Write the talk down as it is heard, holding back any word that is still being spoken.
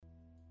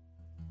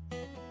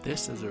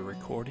This is a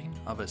recording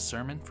of a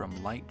sermon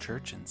from Light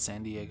Church in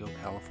San Diego,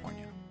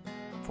 California.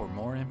 For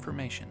more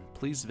information,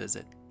 please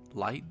visit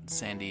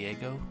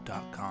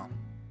lightsandiego.com.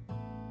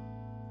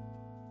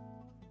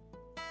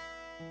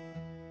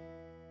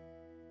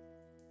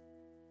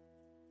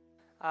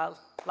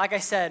 Like I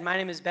said, my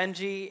name is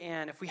Benji,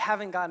 and if we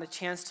haven't gotten a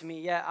chance to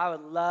meet yet, I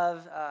would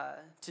love to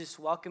just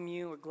welcome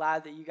you. We're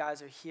glad that you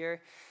guys are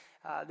here.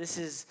 This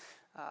is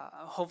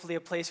hopefully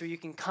a place where you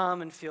can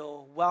come and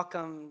feel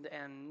welcomed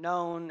and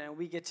known, and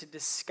we get to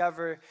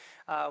discover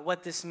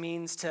what this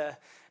means to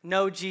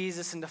know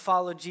Jesus and to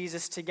follow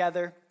Jesus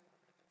together.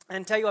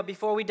 And tell you what,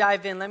 before we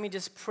dive in, let me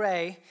just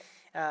pray,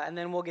 and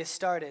then we'll get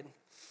started.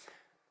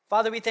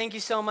 Father, we thank you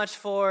so much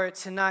for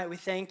tonight. We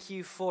thank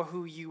you for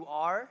who you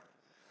are.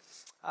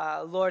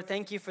 Lord,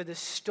 thank you for the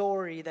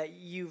story that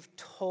you've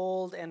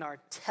told and are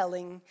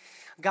telling.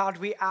 God,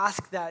 we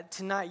ask that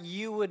tonight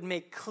you would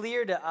make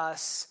clear to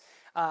us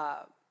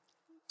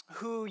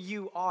who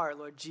you are,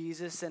 Lord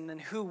Jesus, and then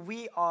who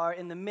we are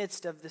in the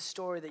midst of the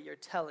story that you're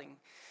telling.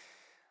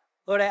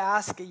 Lord, I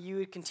ask that you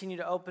would continue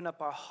to open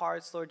up our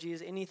hearts, Lord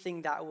Jesus,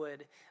 anything that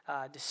would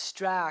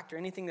distract or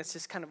anything that's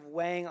just kind of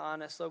weighing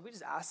on us, Lord, we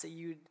just ask that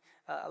you'd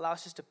allow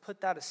us just to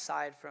put that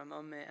aside for a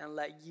moment and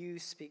let you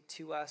speak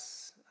to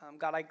us.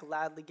 God, I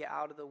gladly get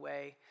out of the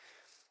way.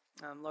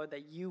 Lord,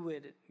 that you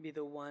would be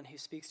the one who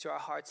speaks to our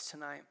hearts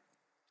tonight.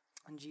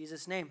 In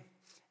Jesus' name,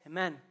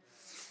 amen.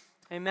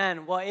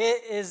 Amen. Well,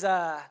 it is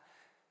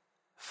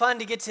fun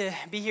to get to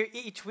be here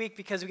each week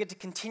because we get to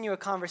continue a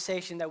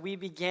conversation that we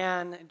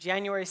began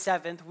January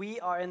 7th. We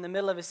are in the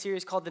middle of a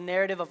series called The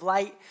Narrative of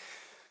Light.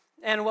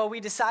 And what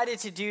we decided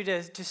to do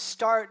to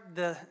start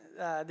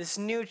this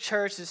new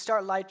church, to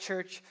start Light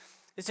Church,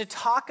 is to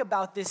talk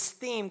about this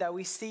theme that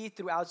we see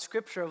throughout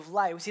Scripture of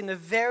light. We see in the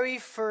very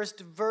first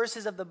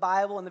verses of the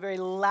Bible and the very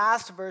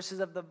last verses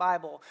of the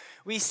Bible.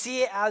 We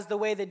see it as the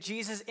way that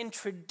Jesus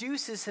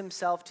introduces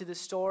himself to the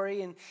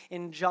story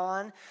in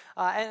John.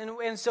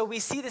 And so we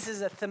see this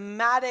as a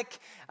thematic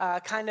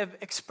kind of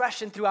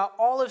expression throughout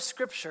all of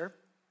Scripture.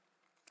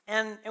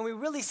 And we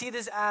really see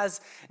this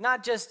as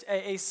not just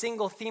a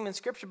single theme in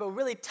Scripture, but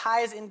really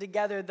ties in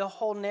together the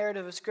whole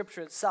narrative of Scripture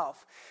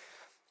itself.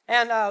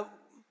 And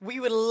we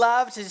would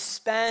love to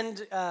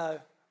spend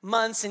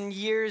months and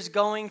years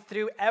going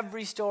through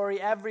every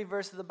story, every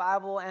verse of the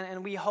Bible,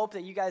 and we hope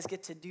that you guys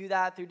get to do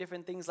that through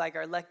different things like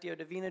our Lectio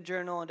Divina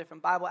journal and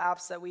different Bible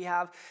apps that we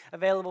have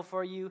available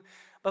for you.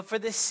 But for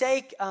the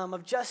sake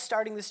of just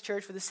starting this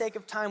church, for the sake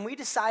of time, we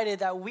decided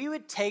that we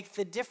would take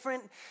the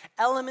different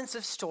elements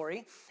of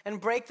story and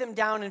break them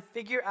down and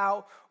figure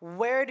out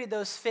where do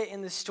those fit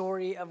in the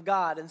story of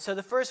God. And so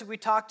the first week we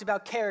talked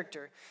about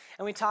character,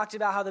 and we talked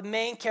about how the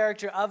main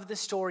character of the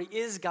story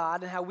is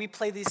God and how we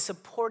play these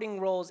supporting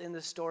roles in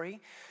the story.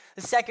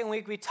 The second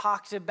week we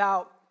talked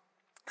about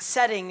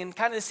setting and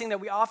kind of this thing that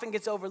we often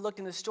gets overlooked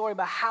in the story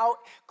about how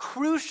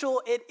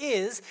crucial it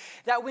is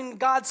that when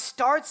God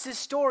starts his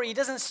story, he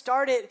doesn't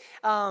start it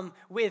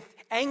with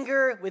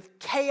anger, with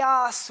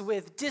chaos,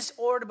 with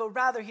disorder, but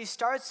rather he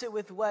starts it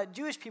with what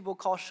Jewish people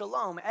call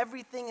shalom,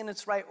 everything in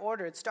its right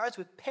order. It starts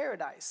with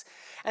paradise.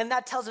 And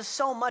that tells us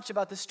so much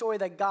about the story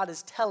that God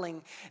is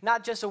telling,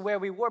 not just of where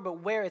we were,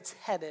 but where it's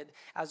headed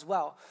as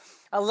well.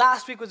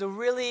 Last week was a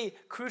really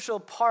crucial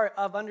part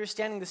of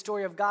understanding the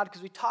story of God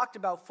because we talked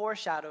about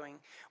foreshadowing,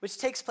 which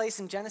takes place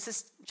in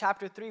Genesis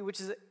chapter 3,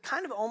 which is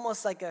kind of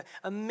almost like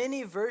a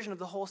mini version of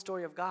the whole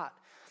story of God.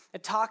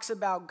 It talks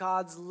about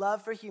God's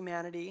love for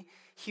humanity,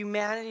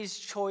 humanity's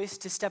choice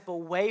to step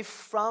away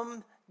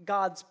from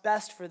God's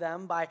best for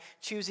them by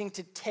choosing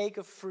to take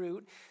a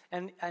fruit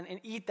and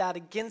eat that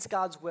against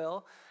God's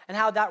will, and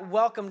how that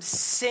welcomed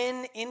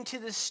sin into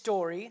the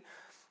story.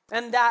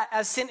 And that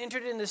as sin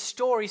entered in the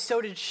story, so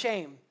did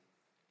shame.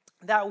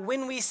 That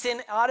when we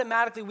sin,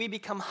 automatically we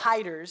become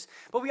hiders.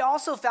 But we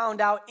also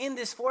found out in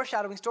this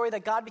foreshadowing story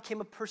that God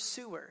became a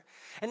pursuer.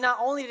 And not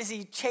only does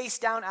he chase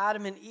down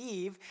Adam and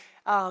Eve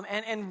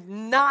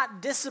and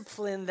not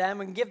discipline them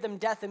and give them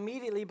death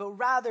immediately, but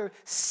rather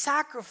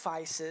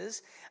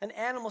sacrifices an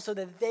animal so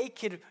that they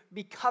could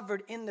be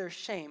covered in their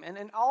shame.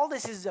 And all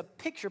this is a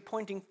picture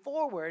pointing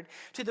forward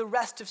to the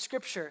rest of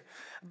Scripture.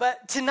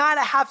 But tonight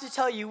I have to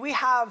tell you, we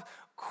have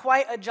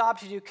quite a job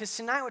to do because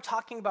tonight we're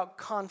talking about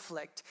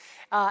conflict.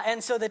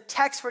 And so the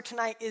text for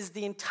tonight is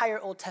the entire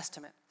Old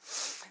Testament.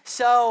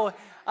 So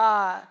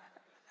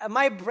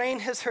my brain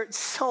has hurt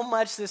so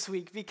much this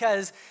week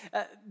because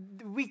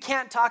we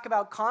can't talk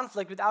about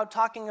conflict without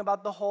talking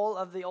about the whole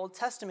of the Old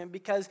Testament,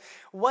 because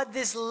what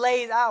this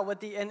lays out,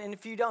 and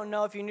if you don't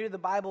know, if you're new to the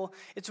Bible,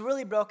 it's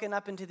really broken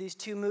up into these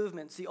two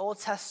movements. The Old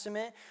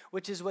Testament,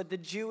 which is what the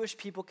Jewish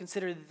people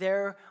consider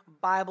their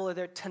Bible or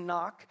their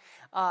Tanakh,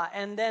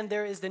 and then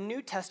there is the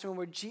New Testament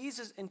where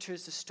Jesus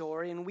enters the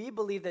story, and we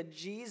believe that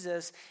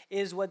Jesus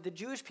is what the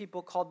Jewish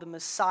people called the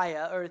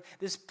Messiah, or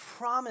this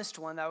promised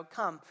one that would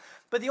come.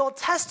 But the Old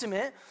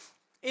Testament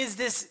is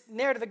this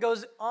narrative that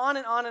goes on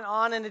and on and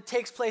on, and it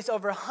takes place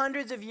over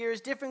hundreds of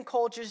years, different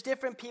cultures,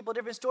 different people,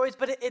 different stories,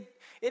 but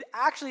it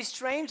actually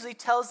strangely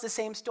tells the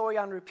same story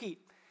on repeat.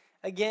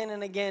 again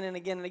and again and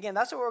again and again.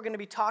 That's what we're going to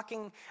be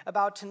talking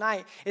about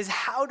tonight, is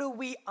how do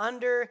we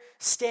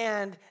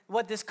understand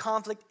what this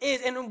conflict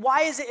is, and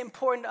why is it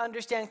important to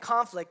understand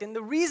conflict? And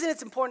the reason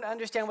it's important to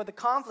understand what the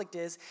conflict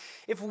is,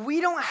 if we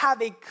don't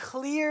have a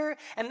clear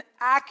and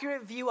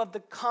accurate view of the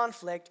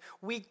conflict,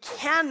 we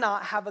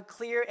cannot have a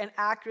clear and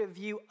accurate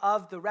view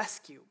of the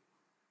rescue.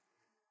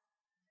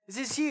 This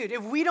is huge.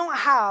 If we don't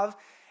have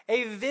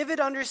a vivid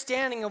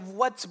understanding of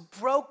what's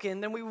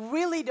broken, then we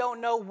really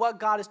don't know what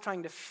God is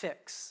trying to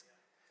fix.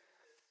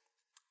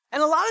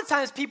 And a lot of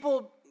times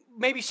people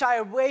maybe shy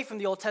away from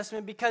the Old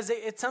Testament because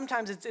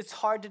sometimes it's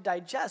hard to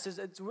digest.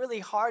 It's really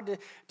hard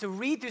to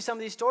read through some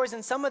of these stories,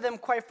 and some of them,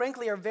 quite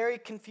frankly, are very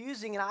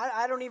confusing, and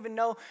I don't even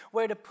know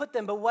where to put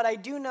them. But what I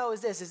do know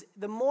is this, is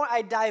the more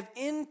I dive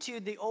into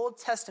the Old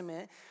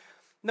Testament,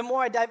 the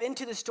more I dive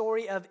into the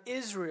story of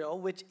Israel,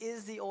 which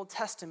is the Old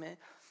Testament,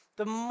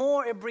 the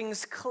more it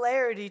brings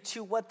clarity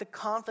to what the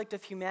conflict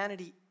of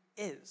humanity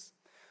is.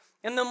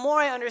 And the more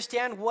I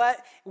understand what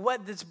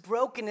this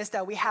brokenness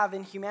that we have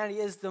in humanity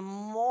is, the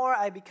more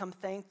I become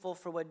thankful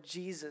for what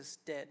Jesus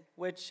did,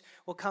 which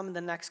will come in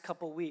the next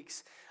couple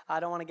weeks. I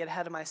don't want to get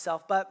ahead of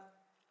myself, but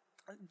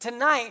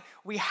tonight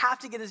we have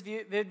to get this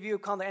view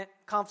of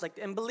conflict.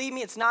 And believe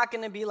me, it's not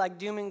going to be like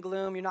doom and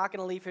gloom. You're not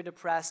going to leave here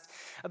depressed,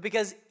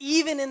 because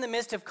even in the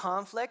midst of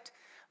conflict,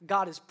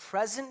 God is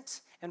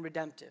present and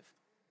redemptive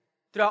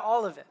throughout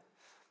all of it.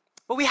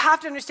 But we have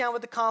to understand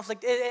what the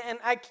conflict is, and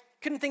I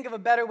couldn't think of a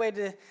better way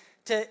to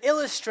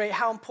illustrate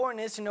how important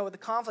it is to know what the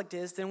conflict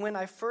is than when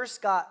I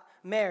first got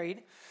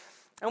married.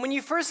 And when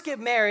you first get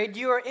married,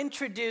 you are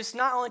introduced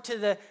not only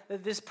to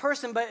this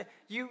person, but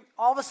you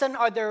all of a sudden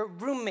are their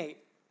roommate.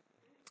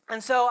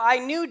 And so I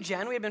knew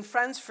Jen. We had been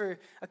friends for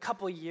a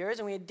couple years,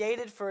 and we had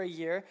dated for a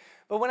year.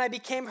 But when I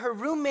became her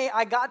roommate,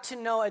 I got to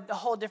know a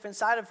whole different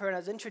side of her, and I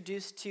was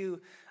introduced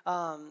to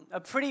a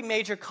pretty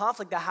major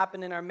conflict that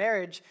happened in our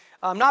marriage,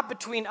 not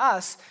between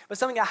us, but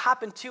something that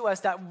happened to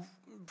us that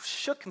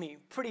shook me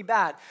pretty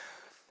bad.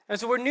 And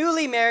so we're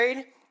newly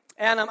married,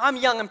 and I'm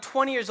young. I'm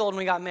 20 years old when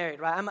we got married,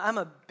 right? I'm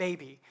a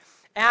baby.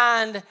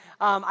 And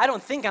I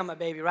don't think I'm a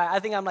baby, right? I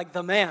think I'm like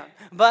the man.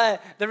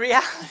 But the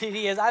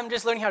reality is I'm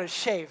just learning how to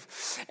shave.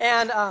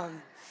 And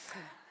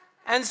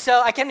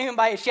so I can't even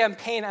buy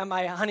champagne at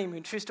my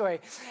honeymoon, true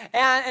story.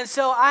 And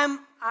so I'm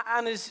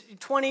this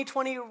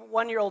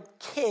 21-year-old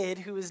kid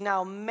who is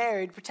now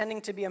married,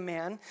 pretending to be a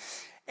man.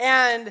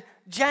 And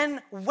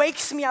Jen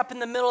wakes me up in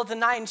the middle of the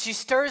night, and she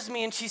stirs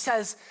me, and she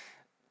says,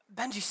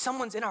 "Benji,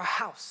 someone's in our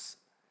house."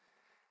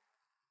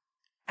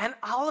 And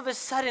all of a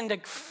sudden,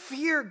 like,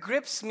 fear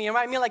grips me.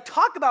 Right? I mean, like,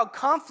 talk about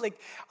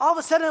conflict. All of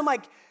a sudden, I'm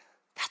like,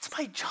 that's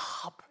my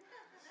job.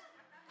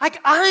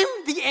 Like, I'm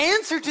the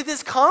answer to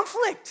this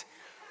conflict.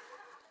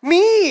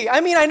 Me.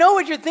 I mean, I know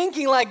what you're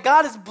thinking. Like,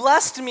 God has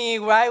blessed me,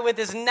 right, with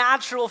this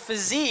natural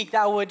physique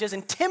that would just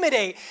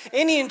intimidate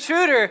any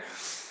intruder.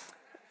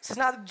 This is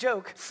not a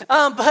joke.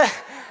 But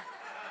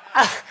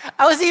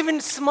I was even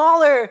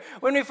smaller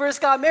when we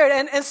first got married.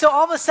 And so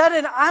all of a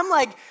sudden, I'm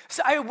like,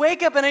 so I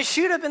wake up and I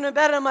shoot up in the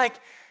bed, and I'm like,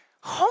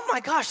 oh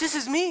my gosh, this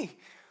is me.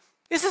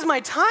 This is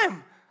my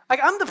time. Like,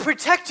 I'm the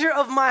protector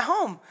of my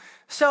home.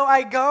 So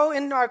I go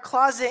in our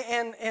closet,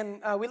 and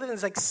we live in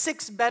this like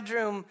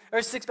 600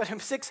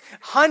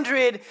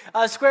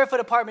 square foot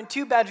apartment,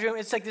 2-bedroom.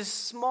 It's like this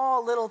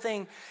small little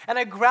thing. And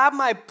I grab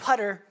my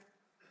putter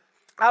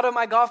out of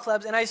my golf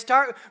clubs, and I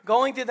start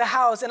going through the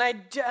house, and I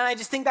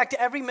just think back to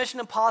every Mission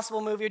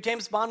Impossible movie or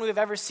James Bond movie I've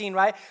ever seen,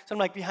 right? So I'm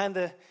like behind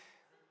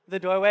the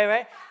doorway,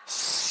 right?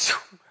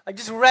 Like,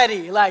 just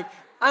ready. Like,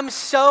 I'm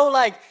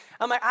like,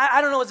 I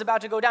don't know what's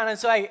about to go down. And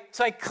so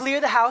I clear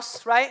the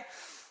house, right?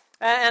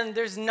 And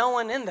there's no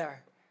one in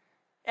there.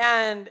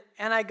 And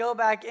I go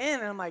back in,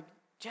 and I'm like,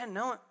 Jen,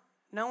 no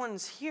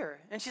one's here.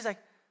 And she's like,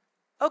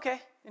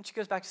 okay. And she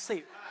goes back to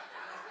sleep.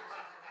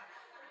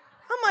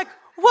 I'm like,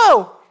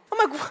 whoa.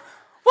 I'm like,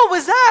 what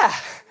was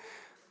that?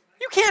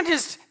 You can't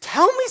just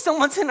tell me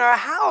someone's in our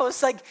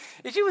house. Like,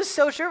 she was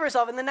so sure of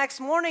herself. And the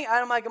next morning,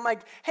 I'm like,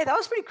 hey, that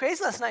was pretty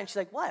crazy last night. And she's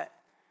like, what?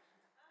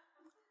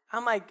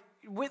 I'm like,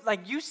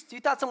 you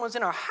thought someone was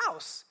in our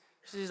house.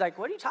 She's like,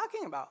 what are you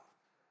talking about?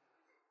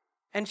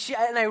 And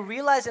I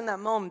realized in that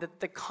moment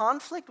that the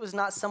conflict was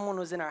not someone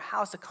was in our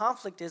house. The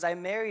conflict is I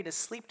married a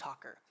sleep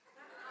talker.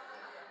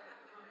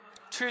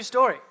 True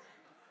story.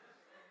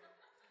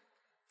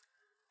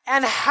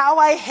 And how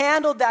I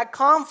handled that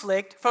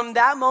conflict from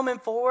that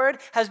moment forward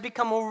has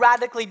become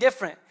radically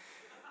different.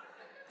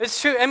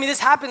 It's true. I mean, this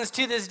happens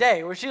to this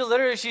day, where she'll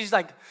and she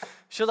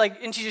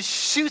just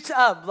shoots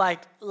up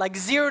like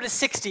 0 to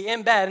 60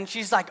 in bed, and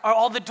she's like, are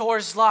all the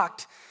doors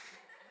locked?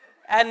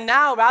 And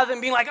now, rather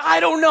than being like, I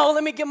don't know,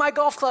 let me get my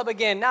golf club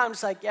again, now I'm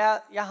just like, yeah,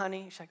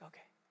 honey. She's like,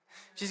 okay.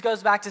 She just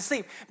goes back to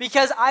sleep.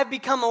 Because I've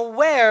become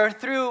aware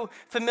through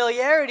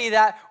familiarity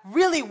that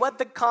really what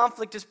the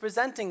conflict is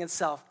presenting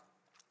itself.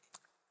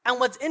 And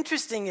what's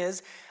interesting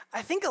is,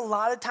 I think a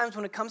lot of times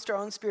when it comes to our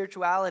own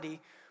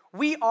spirituality,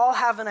 we all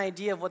have an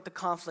idea of what the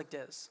conflict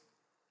is.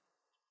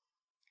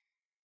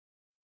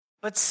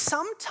 But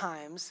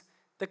sometimes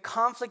the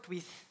conflict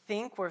we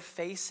think we're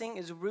facing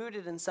is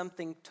rooted in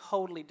something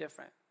totally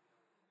different.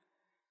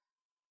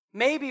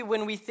 Maybe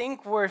when we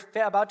think we're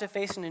about to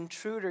face an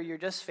intruder, you're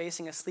just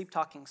facing a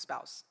sleep-talking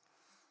spouse.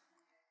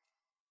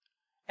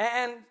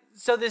 And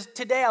so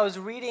today I was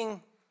looking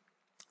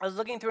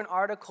through an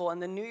article,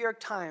 and the New York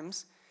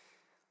Times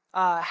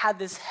had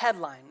this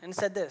headline, and it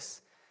said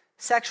this: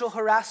 sexual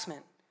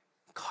harassment,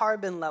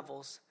 carbon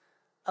levels,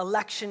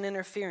 election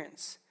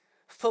interference,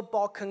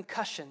 football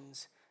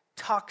concussions,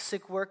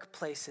 toxic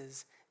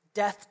workplaces,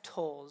 death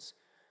tolls,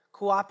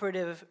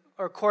 corporate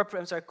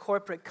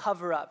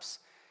cover-ups.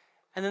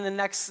 And then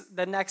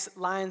the next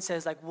line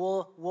says, like,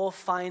 we'll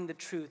find the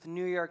truth.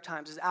 New York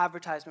Times is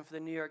advertisement for the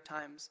New York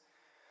Times.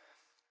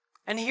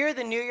 And here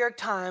the New York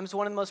Times,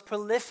 one of the most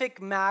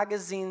prolific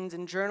magazines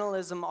and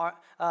journalism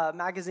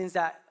magazines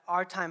that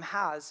our time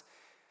has,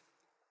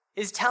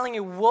 is telling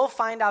you we'll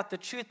find out the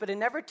truth, but it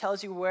never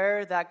tells you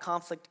where that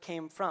conflict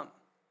came from.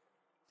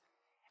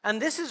 And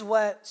this is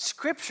what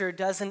Scripture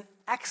does an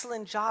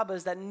excellent job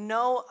is that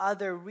no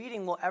other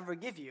reading will ever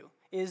give you,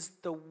 is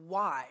the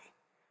why.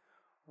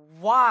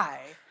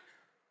 Why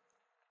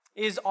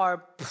is our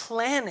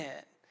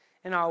planet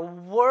and our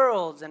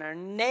worlds and our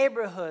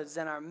neighborhoods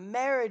and our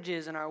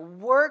marriages and our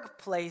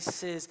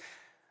workplaces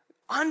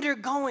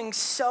undergoing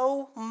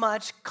so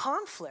much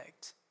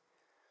conflict?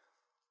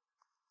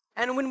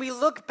 And when we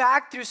look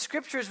back through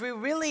Scriptures,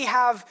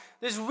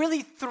 there's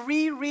really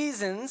three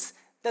reasons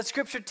that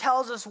Scripture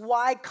tells us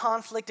why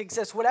conflict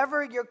exists,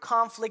 whatever your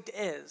conflict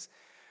is.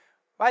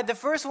 Right? The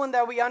first one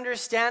that we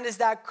understand is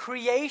that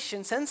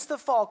creation, since the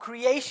fall,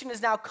 creation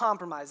is now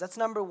compromised. That's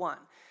number one.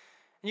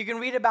 And you can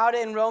read about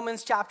it in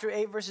Romans chapter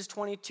 8, verses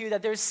 22,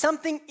 that there's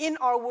something in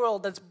our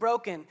world that's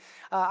broken.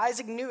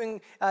 Isaac Newton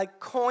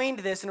coined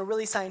this in a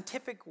really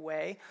scientific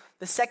way,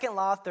 the second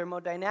law of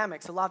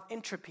thermodynamics, the law of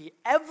entropy.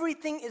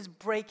 Everything is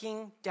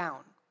breaking down.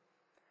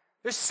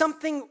 There's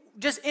something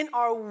just in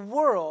our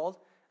world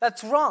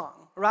that's wrong,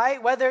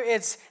 right? Whether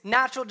it's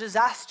natural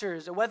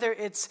disasters or whether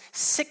it's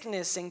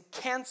sickness and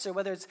cancer,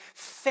 whether it's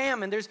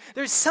famine,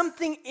 there's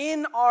something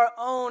in our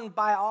own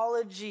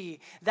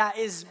biology that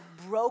is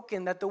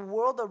broken, that the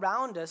world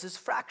around us is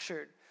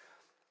fractured.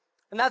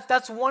 And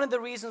that's one of the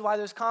reasons why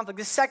there's conflict.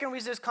 The second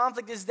reason there's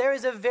conflict is there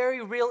is a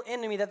very real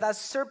enemy, that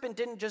serpent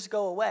didn't just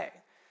go away.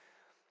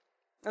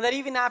 And that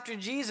even after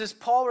Jesus,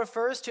 Paul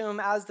refers to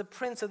him as the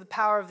prince of the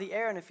power of the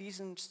air in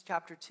Ephesians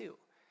chapter 2.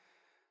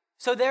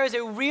 So there is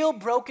a real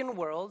broken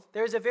world.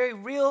 There is a very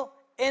real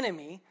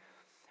enemy.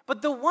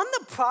 But the one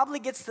that probably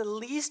gets the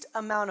least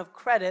amount of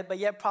credit, but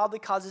yet probably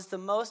causes the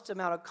most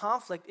amount of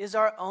conflict, is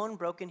our own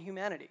broken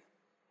humanity.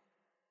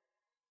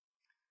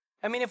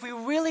 I mean, if we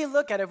really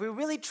look at it, if we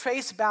really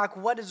trace back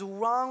what is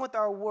wrong with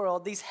our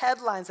world, these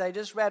headlines that I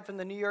just read from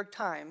the New York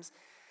Times,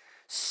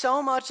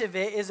 so much of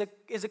it is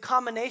a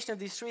combination of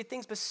these three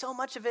things, but so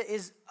much of it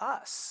is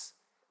us.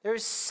 There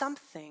is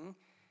something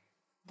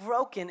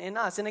broken in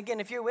us. And again,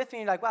 if you're with me,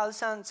 you're like, wow, this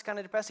sounds kind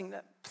of depressing.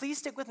 Please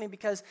stick with me,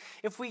 because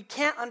if we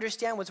can't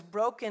understand what's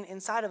broken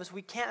inside of us,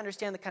 we can't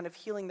understand the kind of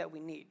healing that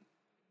we need.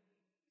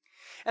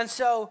 And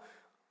so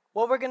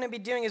what we're going to be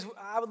doing is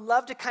I would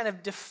love to kind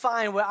of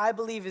define what I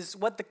believe is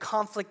what the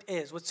conflict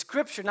is. What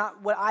Scripture,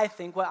 not what I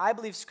think, what I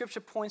believe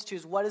Scripture points to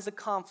is what is the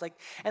conflict.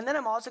 And then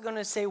I'm also going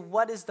to say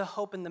what is the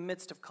hope in the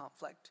midst of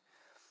conflict.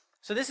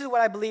 So this is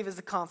what I believe is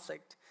the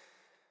conflict.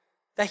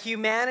 That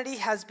humanity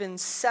has been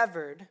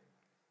severed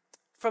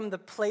from the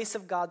place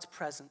of God's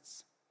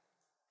presence.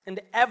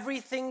 And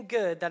everything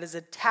good that is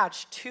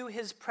attached to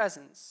his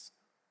presence,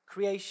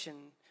 creation,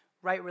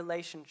 right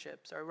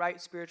relationships, or right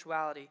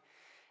spirituality,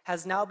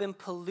 has now been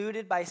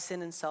polluted by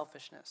sin and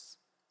selfishness.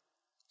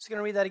 Just going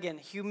to read that again.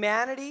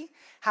 Humanity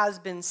has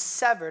been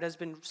severed, has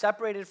been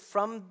separated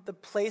from the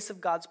place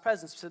of God's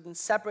presence, has been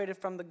separated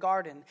from the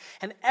garden.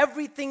 And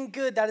everything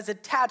good that is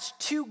attached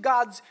to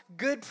God's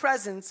good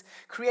presence,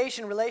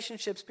 creation,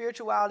 relationship,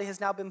 spirituality, has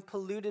now been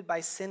polluted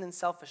by sin and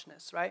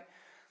selfishness, right?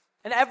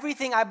 And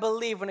everything, I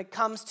believe, when it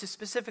comes to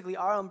specifically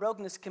our own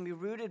brokenness, can be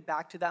rooted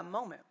back to that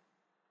moment.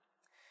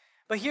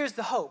 But here's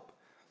the hope.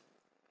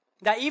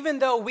 That even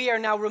though we are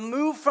now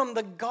removed from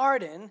the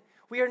garden,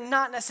 we are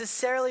not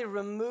necessarily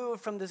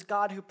removed from this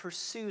God who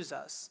pursues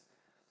us.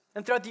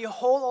 And throughout the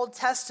whole Old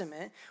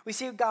Testament, we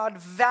see God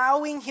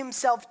vowing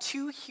himself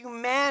to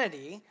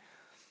humanity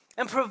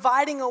and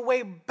providing a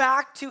way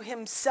back to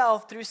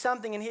himself through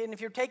something. And if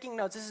you're taking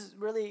notes, this is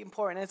really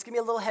important. And it's going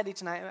to be a little heady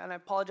tonight, and I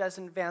apologize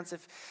in advance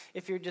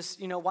if you're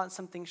just, want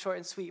something short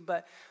and sweet.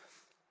 But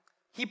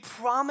he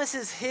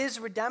promises his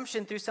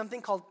redemption through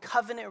something called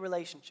covenant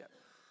relationship.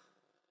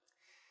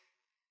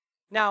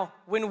 Now,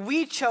 when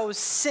we chose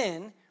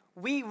sin,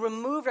 we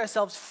removed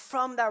ourselves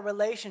from that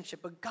relationship,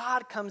 but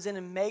God comes in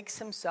and makes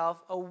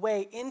himself a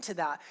way into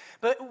that.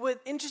 But the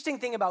interesting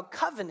thing about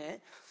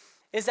covenant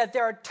is that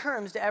there are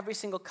terms to every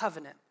single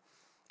covenant.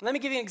 Let me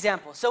give you an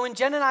example. So when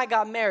Jen and I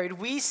got married,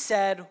 we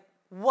said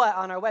what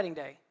on our wedding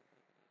day?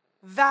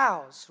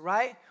 Vows,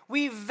 right?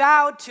 We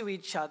vowed to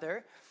each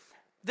other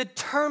the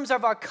terms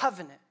of our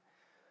covenant.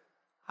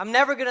 I'm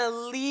never going to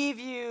leave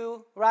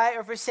you, right,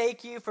 or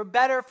forsake you, for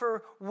better,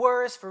 for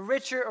worse, for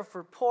richer, or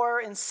for poorer,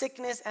 in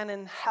sickness and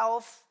in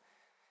health,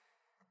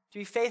 to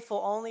be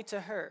faithful only to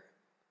her.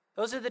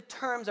 Those are the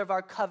terms of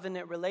our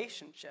covenant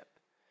relationship.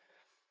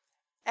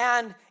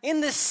 And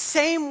in the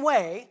same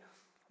way,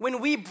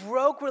 when we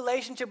broke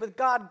relationship with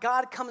God,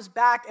 God comes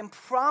back and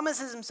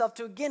promises himself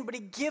to again, but he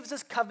gives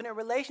us covenant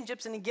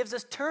relationships and he gives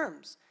us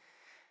terms.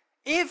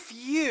 If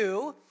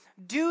you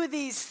do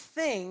these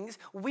things,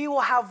 we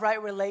will have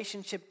right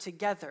relationship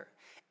together.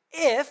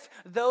 If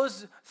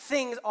those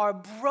things are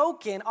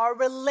broken, our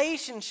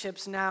relationship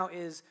now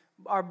is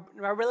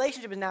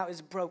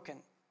broken.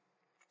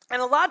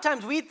 And a lot of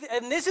times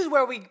and this is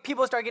where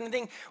people start getting to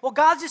think, well,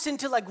 God's just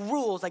into like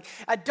rules, like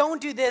I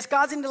don't do this.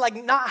 God's into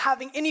like not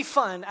having any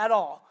fun at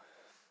all.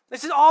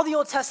 This is all the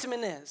Old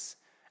Testament is.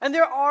 And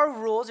there are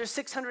rules, there's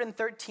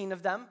 613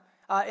 of them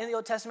in the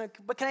Old Testament.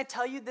 But can I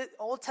tell you that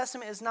Old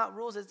Testament is not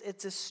rules,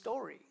 it's a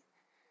story.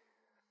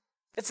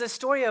 It's a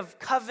story of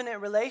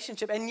covenant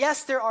relationship. And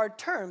yes, there are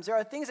terms. There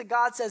are things that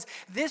God says,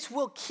 this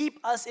will keep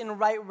us in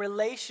right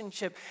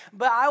relationship.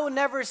 But I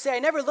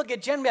never look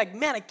at Jen and be like,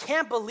 man, I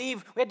can't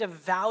believe we had to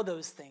vow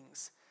those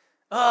things.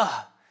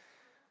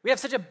 We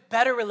have such a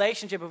better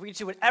relationship if we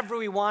do whatever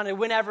we wanted,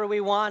 whenever we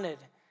wanted.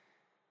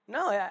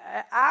 No, it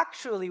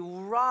actually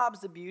robs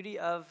the beauty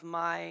of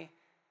my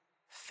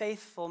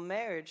faithful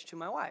marriage to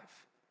my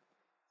wife.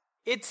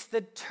 It's the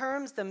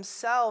terms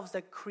themselves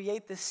that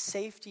create the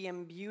safety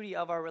and beauty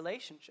of our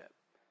relationship.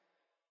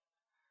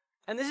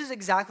 And this is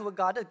exactly what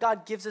God does.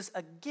 God gives us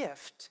a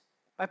gift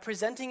by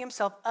presenting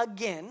himself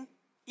again,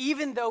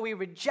 even though we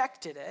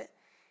rejected it.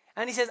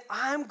 And he says,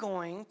 I'm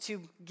going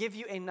to give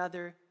you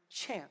another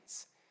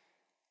chance.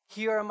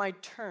 Here are my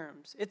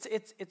terms.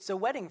 It's a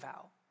wedding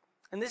vow.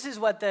 And this is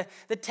what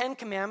the 10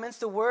 commandments,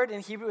 the word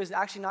in Hebrew is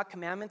actually not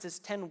commandments, it's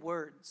 10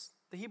 words.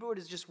 The Hebrew word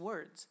is just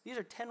words. These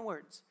are 10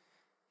 words.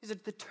 These are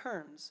the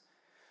terms.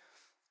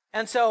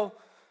 And so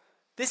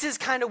this is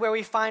kind of where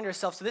we find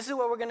ourselves. So this is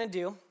what we're going to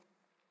do.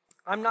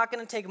 I'm not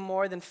going to take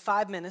more than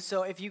 5 minutes.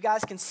 So if you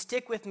guys can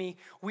stick with me,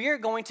 we're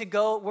going to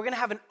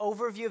have an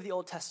overview of the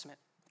Old Testament.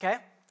 Okay?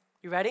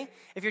 You ready?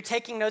 If you're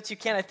taking notes, you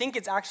can. I think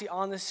it's actually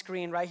on the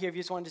screen right here if you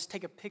just want to just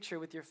take a picture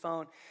with your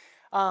phone.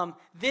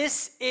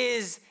 This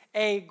is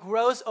a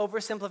gross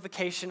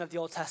oversimplification of the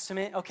Old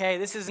Testament, okay?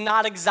 This is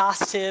not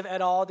exhaustive at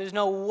all. There's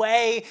no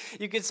way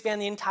you could span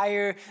the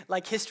entire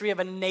history of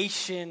a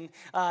nation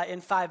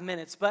in 5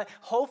 minutes. But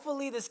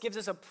hopefully this gives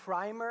us a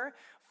primer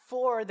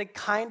for the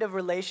kind of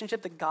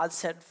relationship that God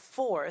set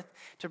forth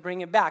to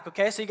bring it back,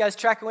 okay? So you guys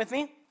tracking with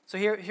me? So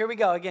here we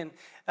go again.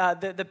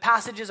 The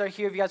passages are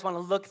here if you guys want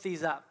to look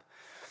these up.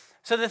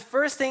 So the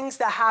first things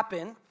that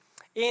happen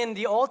in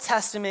the Old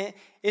Testament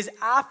is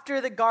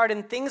after the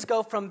garden, things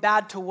go from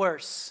bad to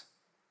worse.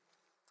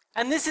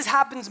 And this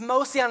happens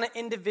mostly on an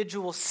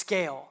individual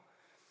scale.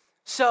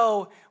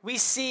 So we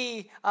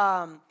see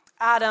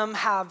Adam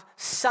have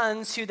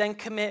sons who then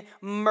commit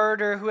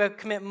murder, who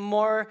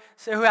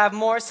have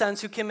more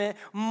sons who commit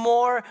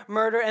more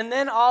murder. And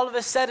then all of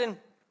a sudden,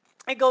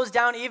 it goes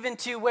down even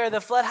to where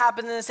the flood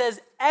happens and it says,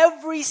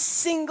 every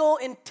single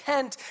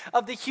intent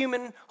of the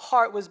human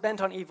heart was bent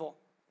on evil.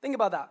 Think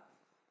about that.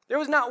 There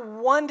was not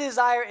one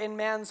desire in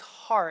man's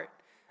heart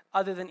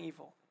other than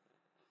evil.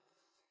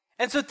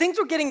 And so things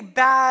were getting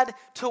bad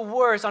to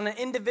worse on an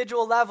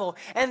individual level.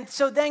 And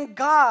so then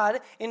God,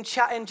 in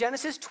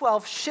Genesis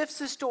 12, shifts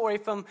the story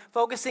from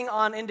focusing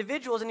on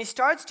individuals, and he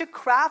starts to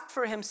craft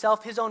for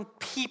himself his own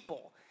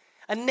people,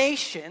 a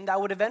nation that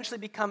would eventually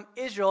become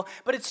Israel.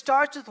 But it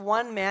starts with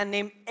one man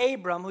named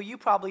Abram, who you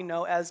probably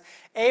know as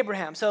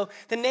Abraham. So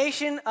the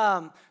nation,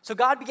 so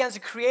God begins to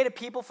create a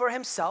people for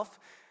himself.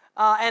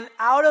 And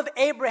out of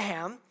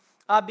Abraham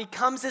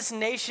becomes this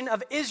nation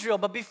of Israel.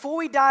 But before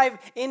we dive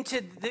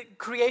into the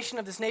creation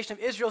of this nation of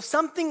Israel,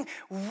 something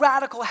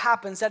radical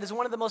happens that is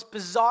one of the most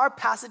bizarre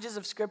passages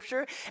of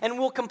Scripture, and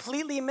we'll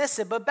completely miss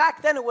it. But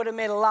back then it would have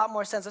made a lot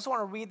more sense. I just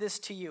want to read this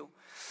to you.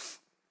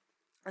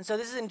 And so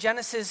this is in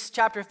Genesis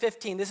chapter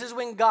 15. This is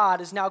when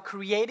God is now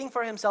creating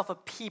for himself a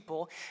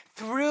people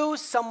through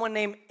someone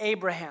named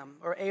Abraham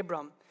or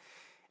Abram.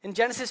 In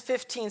Genesis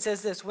 15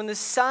 says this, when the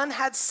sun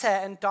had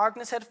set and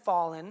darkness had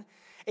fallen,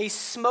 a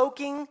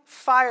smoking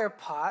fire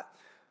pot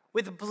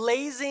with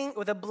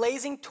a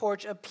blazing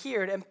torch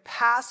appeared and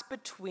passed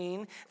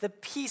between the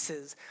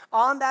pieces.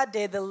 On that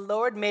day, the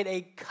Lord made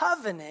a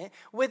covenant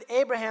with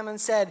Abraham and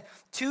said,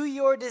 to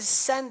your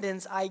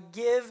descendants, I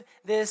give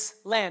this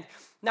land.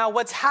 Now,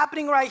 what's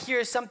happening right here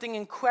is something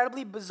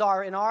incredibly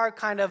bizarre in our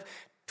kind of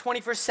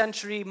 21st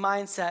century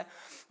mindset.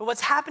 But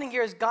what's happening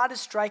here is God is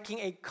striking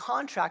a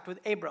contract with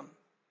Abram.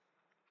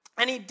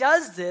 And he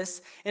does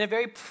this in a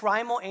very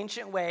primal,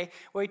 ancient way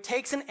where he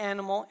takes an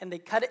animal and they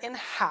cut it in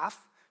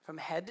half from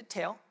head to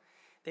tail.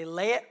 They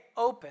lay it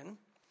open.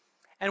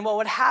 And what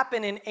would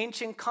happen in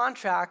ancient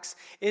contracts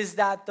is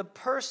that the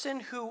person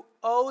who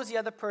owes the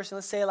other person,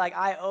 let's say like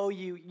I owe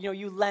you,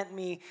 you lent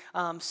me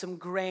some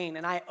grain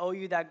and I owe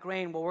you that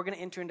grain. Well, we're going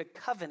to enter into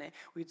covenant.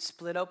 We'd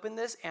split open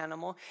this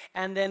animal,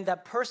 and then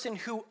that person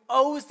who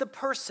owes the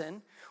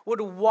person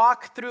would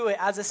walk through it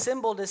as a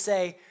symbol to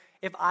say,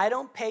 if I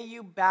don't pay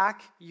you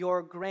back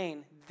your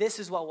grain, this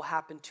is what will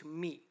happen to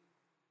me.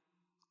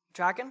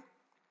 Tracking?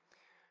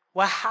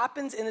 What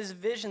happens in this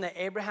vision that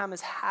Abraham is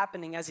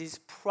happening as he's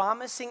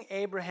promising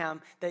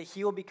Abraham that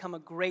he will become a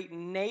great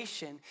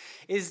nation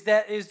is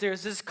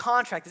there's this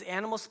contract, this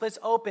animal splits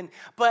open.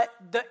 But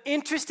the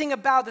interesting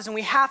about this, and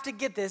we have to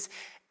get this,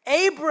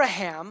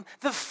 Abraham,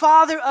 the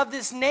father of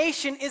this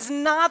nation, is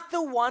not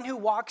the one who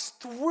walks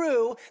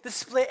through the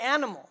split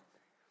animal.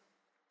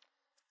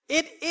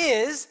 It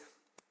is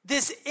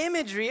this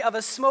imagery of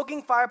a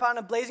smoking firepot and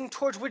a blazing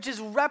torch, which is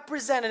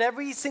represented,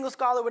 every single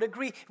scholar would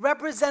agree,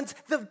 represents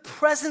the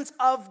presence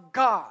of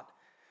God.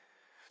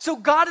 So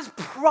God is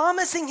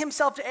promising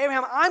himself to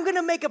Abraham, I'm going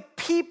to make a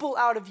people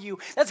out of you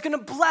that's going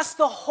to bless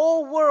the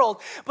whole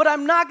world, but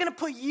I'm not going to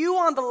put you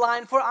on the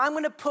line for it, I'm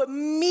going to put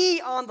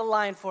me on the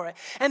line for it.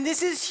 And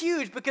this is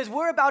huge because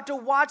we're about to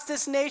watch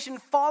this nation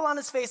fall on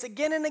its face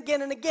again and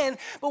again and again,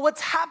 but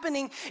what's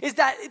happening is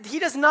that he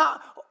does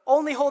not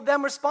only hold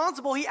them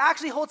responsible, he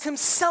actually holds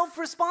himself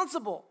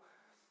responsible.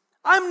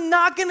 I'm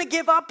not going to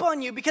give up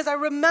on you because I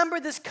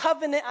remember this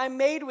covenant I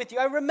made with you.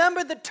 I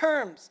remember the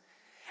terms,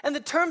 and the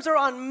terms are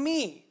on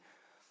me.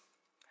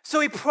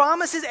 So he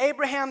promises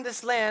Abraham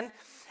this land,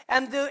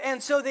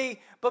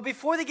 but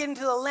before they get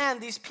into the land,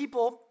 these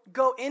people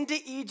go into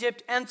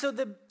Egypt, and so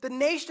the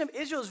nation of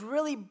Israel is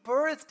really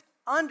birthed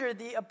under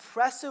the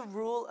oppressive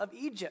rule of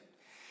Egypt.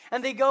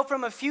 And they go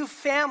from a few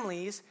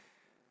families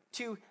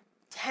to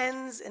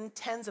tens and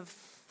tens of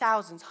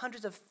thousands,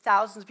 hundreds of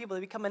thousands of people.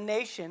 They become a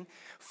nation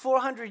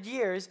 400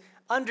 years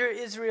under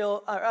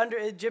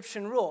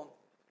Egyptian rule.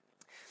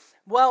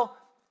 Well,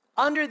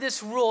 under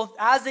this rule,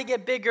 as they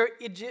get bigger,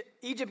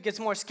 Egypt gets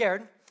more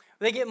scared.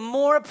 They get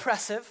more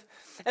oppressive.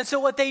 And so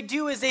what they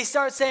do is they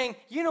start saying,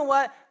 you know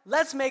what,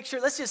 let's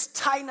just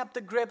tighten up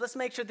the grip. Let's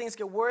make sure things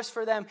get worse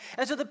for them.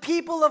 And so the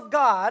people of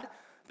God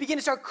begin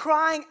to start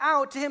crying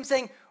out to him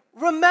saying,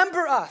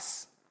 remember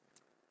us.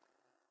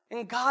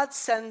 And God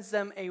sends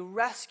them a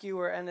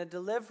rescuer and a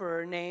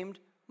deliverer named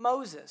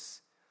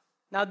Moses.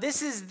 Now,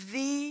 this is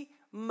the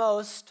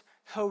most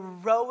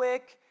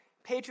heroic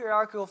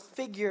patriarchal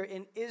figure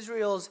in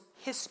Israel's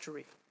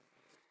history.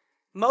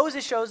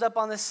 Moses shows up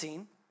on the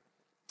scene,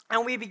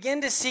 and we begin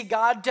to see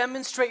God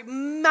demonstrate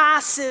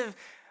massive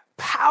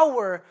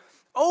power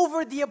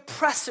over the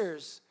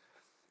oppressors.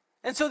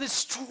 And so this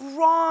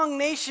strong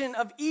nation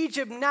of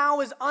Egypt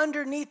now is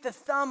underneath the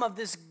thumb of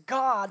this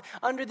God,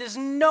 under this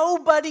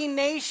nobody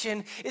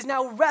nation, is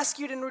now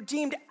rescued and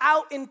redeemed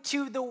out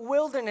into the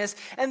wilderness.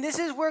 And this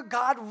is where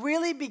God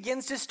really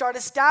begins to start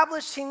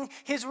establishing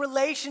his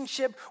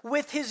relationship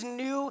with his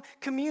new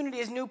community,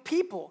 his new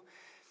people.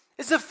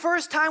 It's the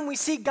first time we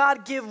see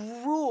God give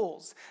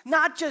rules,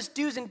 not just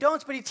do's and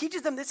don'ts, but he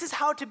teaches them this is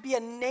how to be a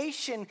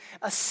nation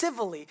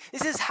civilly.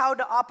 This is how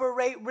to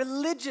operate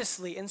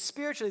religiously and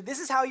spiritually. This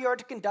is how you are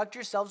to conduct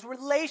yourselves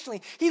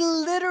relationally. He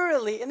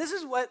literally, and this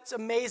is what's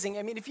amazing.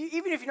 I mean,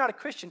 even if you're not a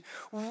Christian,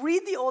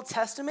 read the Old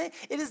Testament.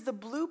 It is the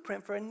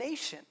blueprint for a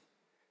nation.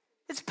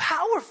 It's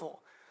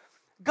powerful.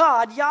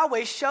 God,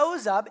 Yahweh,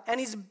 shows up and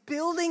he's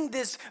building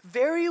this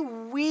very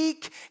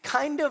weak,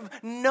 kind of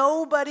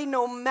nobody,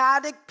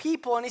 nomadic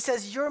people. And he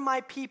says, you're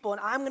my people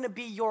and I'm going to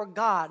be your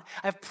God.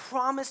 I've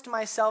promised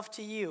myself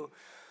to you.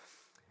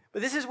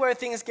 But this is where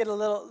things get a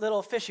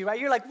little fishy, right?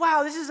 You're like,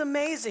 wow, this is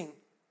amazing.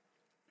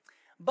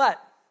 But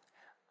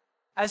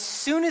as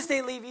soon as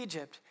they leave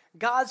Egypt,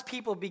 God's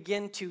people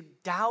begin to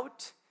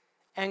doubt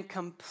and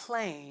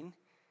complain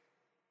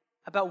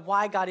about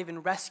why God even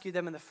rescued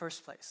them in the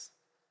first place.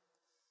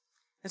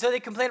 And so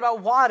they complain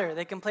about water,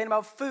 they complain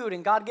about food,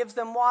 and God gives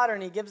them water,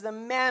 and he gives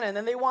them manna, and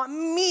then they want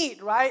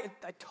meat, right?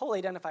 I totally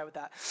identify with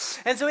that.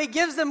 And so he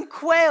gives them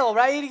quail,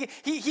 right?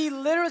 He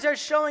literally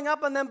starts showing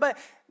up on them, but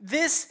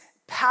this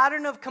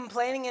pattern of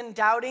complaining and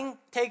doubting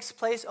takes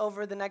place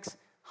over the next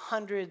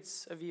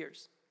hundreds of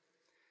years.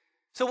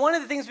 So one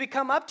of the things we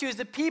come up to is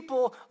the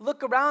people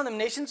look around them.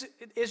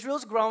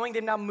 Israel's growing.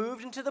 They've now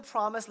moved into the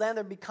promised land.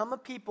 They've become a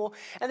people,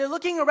 and they're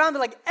looking around.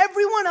 They're like,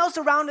 everyone else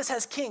around us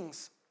has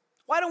kings.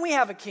 Why don't we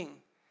have a king?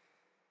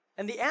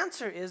 And the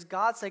answer is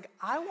God's like,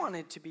 I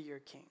wanted to be your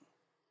king.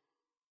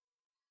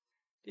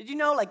 Did you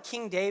know, like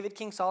King David,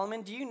 King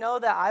Solomon, do you know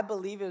that I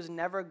believe it was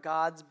never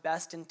God's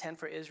best intent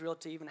for Israel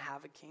to even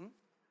have a king?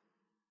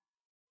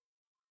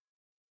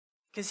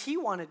 Because he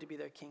wanted to be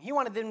their king. He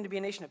wanted them to be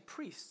a nation of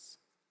priests.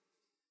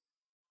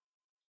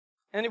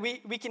 And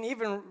we can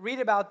even read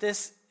about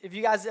this if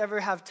you guys ever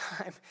have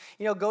time.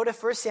 Go to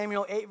 1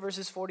 Samuel 8,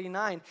 verses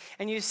 49,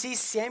 and you see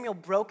Samuel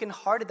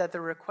brokenhearted that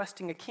they're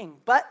requesting a king.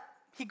 But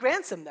He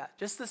grants them that,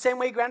 just the same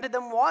way he granted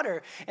them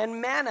water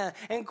and manna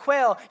and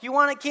quail. You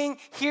want a king?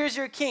 Here's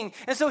your king.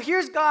 And so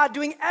here's God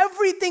doing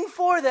everything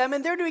for them,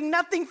 and they're doing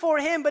nothing for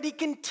him, but he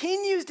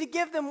continues to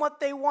give them what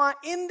they want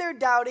in their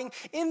doubting,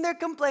 in their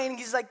complaining.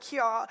 He's like,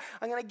 here,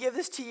 I'm going to give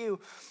this to you.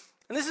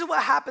 And this is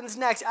what happens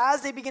next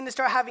as they begin to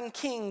start having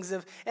kings.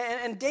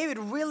 And David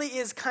really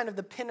is kind of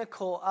the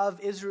pinnacle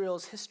of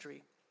Israel's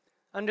history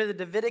under the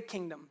Davidic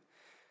kingdom.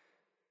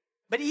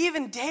 But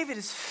even David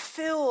is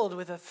filled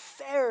with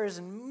affairs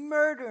and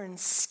murder and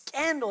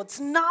scandal. It's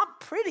not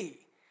pretty.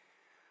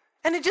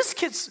 And it just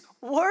gets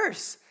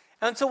worse.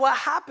 And so what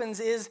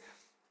happens is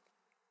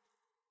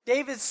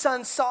David's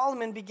son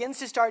Solomon begins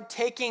to start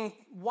taking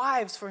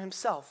wives for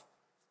himself.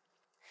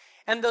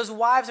 And those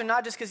wives are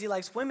not just because he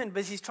likes women,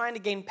 but he's trying to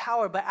gain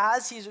power. But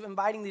as he's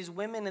inviting these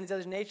women and these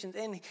other nations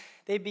in,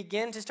 they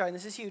begin to start, and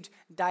this is huge,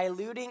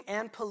 diluting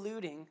and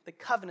polluting the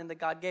covenant that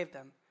God gave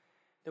them.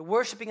 They're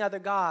worshiping other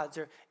gods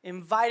or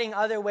inviting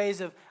other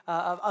ways of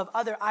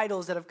other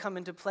idols that have come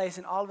into place.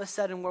 And all of a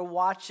sudden, we're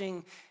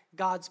watching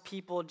God's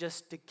people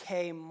just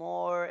decay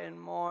more and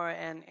more.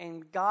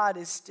 And God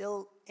is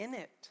still in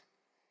it.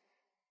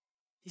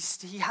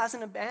 He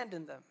hasn't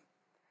abandoned them,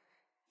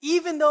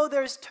 even though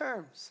there's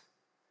terms.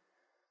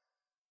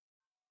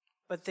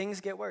 But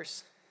things get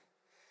worse.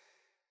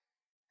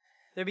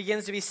 There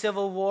begins to be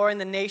civil war,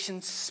 and the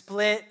nations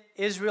split.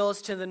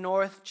 Israel's to the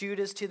north,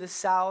 Judah's to the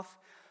south.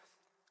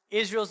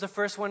 Israel's the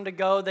first one to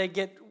go. They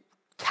get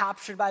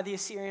captured by the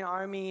Assyrian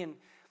army and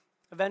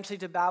eventually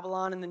to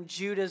Babylon, and then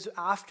Judah's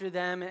after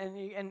them.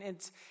 And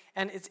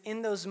it's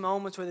in those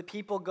moments where the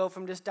people go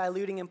from just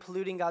diluting and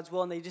polluting God's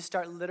will, and they just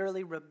start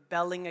literally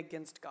rebelling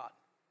against God.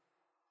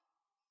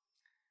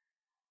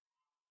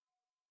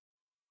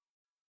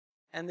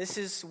 And this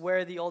is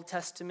where the Old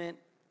Testament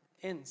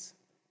ends.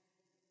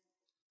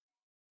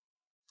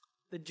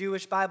 The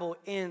Jewish Bible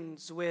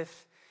ends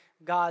with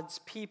God's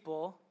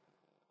people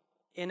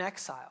in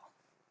exile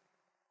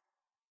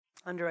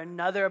under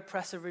another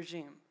oppressive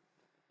regime.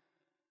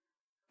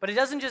 But it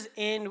doesn't just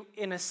end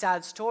in a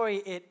sad story.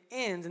 It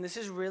ends, and this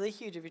is really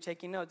huge if you're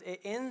taking notes,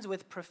 it ends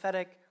with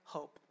prophetic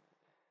hope.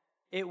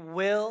 It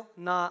will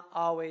not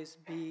always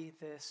be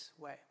this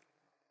way.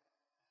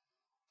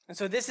 And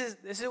so this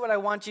is what I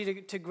want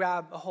you to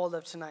grab a hold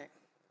of tonight.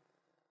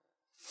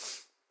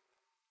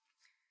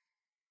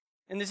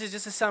 And this is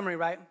just a summary,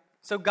 right?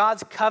 So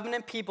God's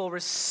covenant people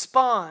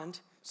respond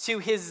to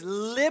his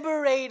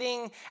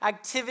liberating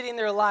activity in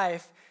their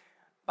life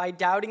by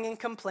doubting and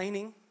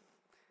complaining,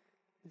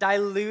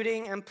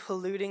 diluting and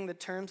polluting the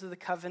terms of the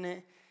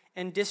covenant,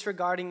 and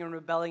disregarding and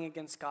rebelling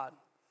against God.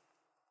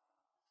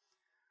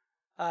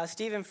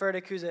 Stephen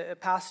Furtick, who's a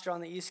pastor on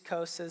the East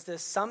Coast, says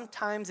this: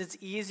 sometimes it's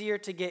easier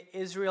to get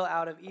Israel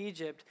out of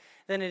Egypt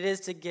than it is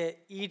to get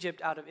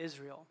Egypt out of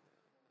Israel.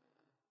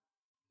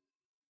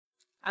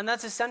 And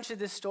that's essentially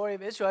the story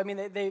of Israel. I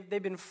mean,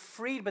 they've been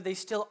freed, but they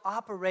still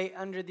operate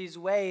under these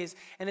ways.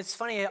 And it's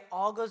funny, it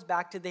all goes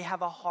back to they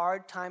have a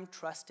hard time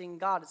trusting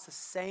God. It's the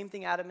same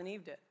thing Adam and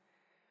Eve did.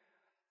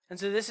 And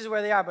so this is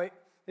where they are. But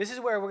this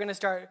is where we're going to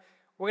start.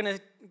 We're going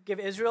to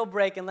give Israel a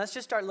break, and let's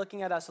just start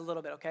looking at us a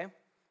little bit, okay?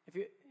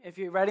 If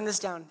you're writing this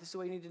down, this is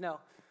what you need to know.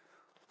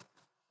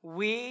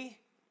 We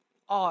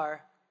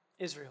are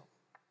Israel.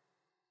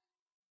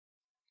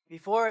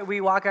 Before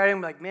we walk out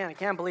and be like, man, I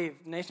can't believe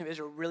the nation of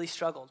Israel really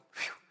struggled.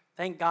 Whew,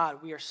 thank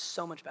God we are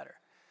so much better.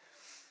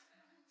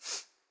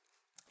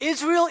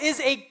 Israel is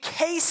a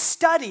case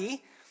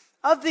study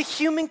of the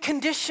human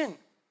condition.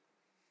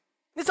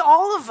 It's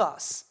all of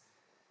us.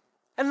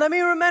 And let me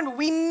remember,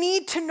 we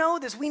need to know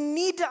this. We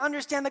need to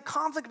understand the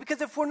conflict,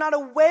 because if we're not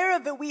aware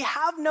of it, we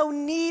have no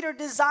need or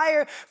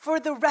desire for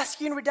the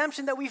rescue and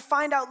redemption that we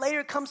find out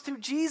later comes through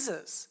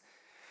Jesus.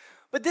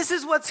 But this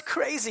is what's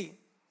crazy,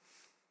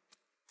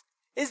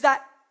 is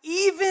that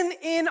even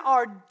in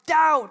our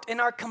doubt and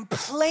our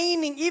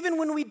complaining, even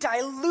when we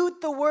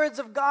dilute the words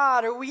of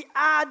God or we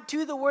add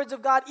to the words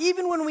of God,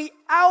 even when we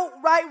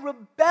outright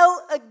rebel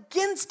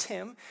against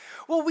him,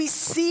 what we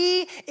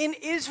see in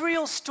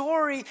Israel's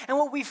story and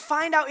what we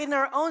find out in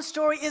our own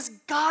story is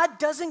God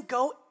doesn't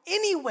go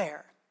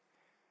anywhere.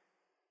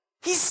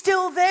 He's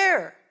still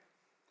there.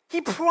 He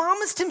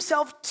promised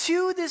himself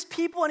to this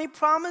people, and he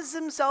promised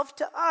himself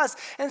to us.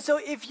 And so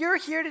if you're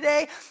here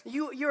today,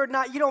 you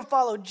don't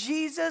follow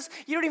Jesus,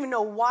 you don't even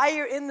know why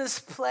you're in this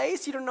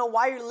place, you don't know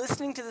why you're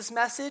listening to this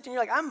message, and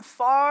you're like, I'm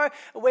far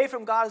away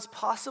from God as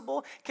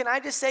possible. Can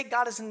I just say,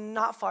 God is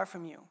not far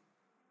from you?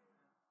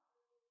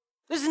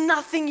 There's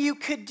nothing you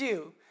could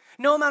do.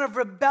 No amount of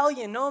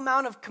rebellion, no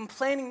amount of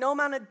complaining, no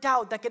amount of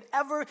doubt that could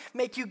ever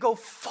make you go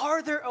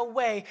farther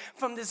away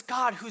from this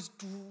God who's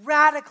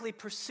radically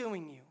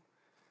pursuing you.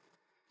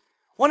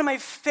 One of my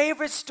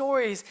favorite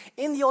stories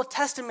in the Old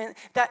Testament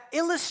that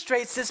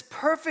illustrates this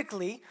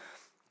perfectly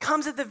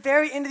comes at the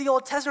very end of the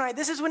Old Testament. Right?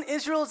 This is when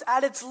Israel is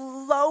at its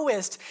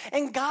lowest,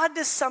 and God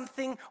does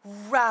something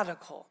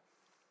radical.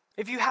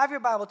 If you have your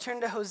Bible, turn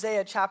to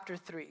Hosea chapter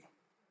 3.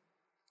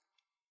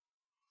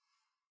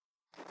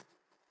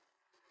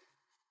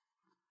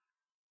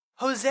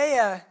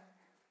 Hosea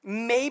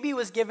maybe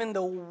was given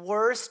the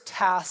worst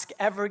task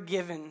ever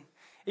given.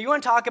 If you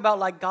want to talk about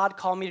like God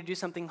called me to do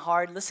something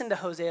hard, listen to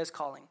Hosea's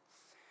calling.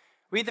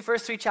 Read the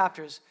first 3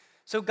 chapters.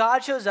 So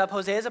God shows up,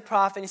 Hosea is a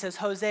prophet, and he says,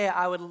 Hosea,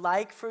 I would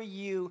like for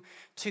you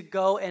to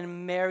go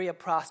and marry a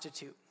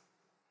prostitute.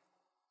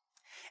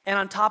 And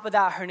on top of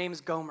that, her name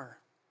is Gomer.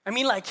 I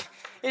mean, like,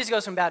 it just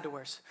goes from bad to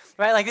worse,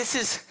 right? Like, this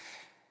is...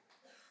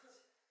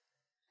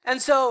 And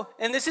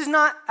this is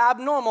not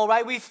abnormal,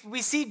 right?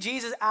 We see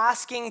Jesus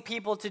asking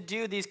people to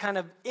do these kind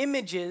of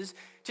images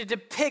to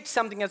depict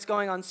something that's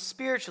going on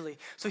spiritually.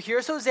 So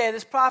here's Hosea,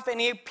 this prophet, and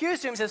he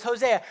appears to him and says,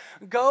 Hosea,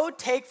 go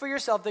take for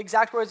yourself, the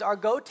exact words are,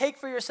 go take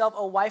for yourself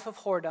a wife of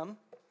whoredom.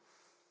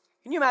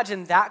 Can you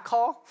imagine that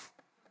call?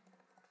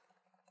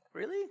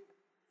 Really?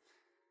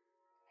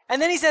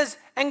 And then he says,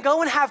 and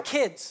go and have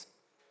kids.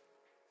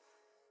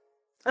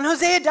 And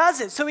Hosea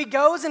does it. So he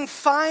goes and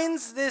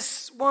finds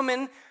this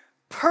woman,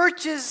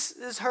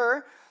 purchases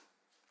her,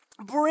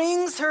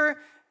 brings her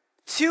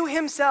to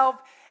himself,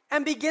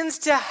 and begins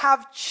to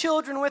have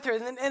children with her.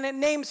 And it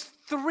names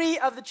 3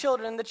 of the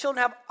children. And the children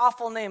have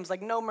awful names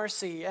like No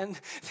Mercy and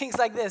things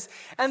like this.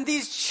 And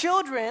these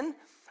children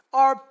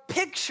are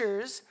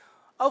pictures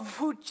of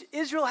who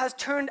Israel has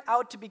turned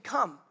out to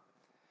become.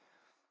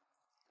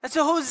 And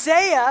so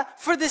Hosea,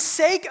 for the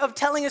sake of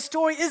telling a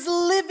story, is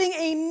living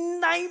a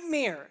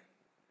nightmare.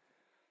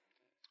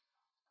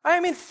 I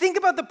mean, think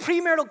about the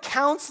premarital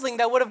counseling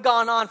that would have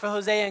gone on for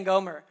Hosea and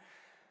Gomer.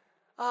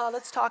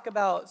 Let's talk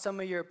about some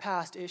of your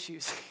past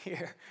issues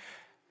here.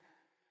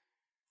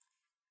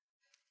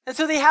 And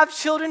so they have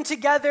children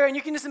together, and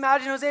you can just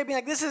imagine Hosea being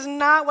like, this is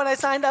not what I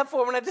signed up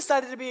for when I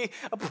decided to be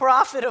a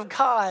prophet of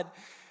God.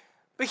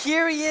 But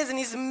here he is, and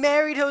he's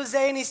married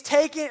Hosea, and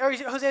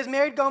Hosea's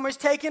married Gomer, he's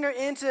taken her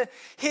into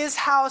his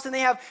house, and they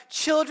have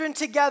children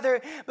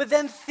together, but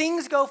then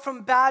things go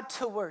from bad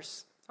to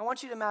worse. I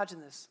want you to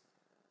imagine this.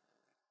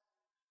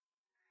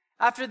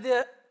 After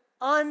the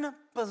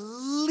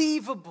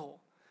unbelievable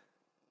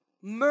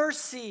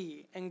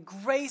mercy and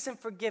grace and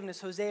forgiveness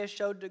Hosea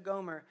showed to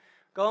Gomer,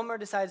 Gomer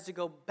decides to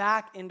go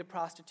back into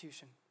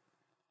prostitution.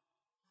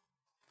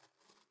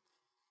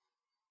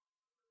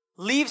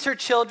 Leaves her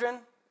children,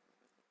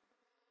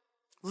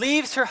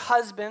 leaves her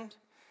husband.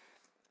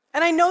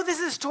 And I know this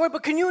is a story,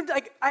 but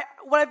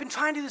what I've been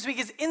trying to do this week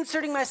is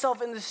inserting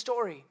myself in this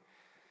story.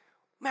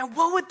 Man,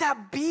 what would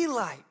that be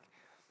like?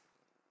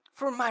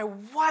 For my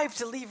wife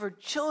to leave her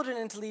children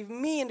and to leave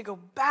me and to go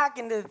back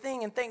into the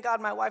thing, and thank God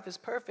my wife is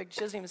perfect.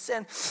 She doesn't even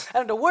sin. I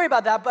don't have to worry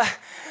about that, but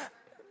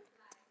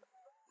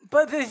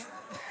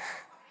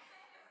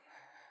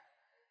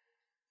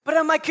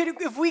I'm like,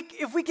 if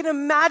we can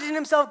imagine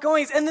himself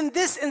going,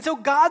 and so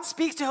God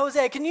speaks to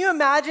Hosea. Can you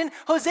imagine?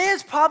 Hosea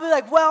is probably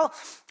like, well,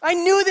 I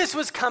knew this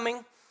was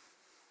coming.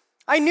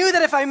 I knew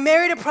that if I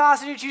married a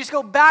prostitute, you just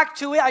go back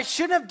to it. I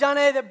shouldn't have done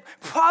it. It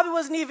probably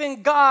wasn't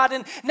even God.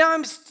 And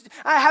now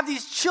I have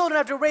these children I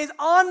have to raise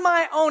on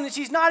my own. And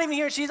she's not even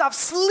here. She's off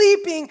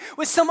sleeping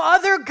with some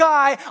other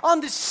guy on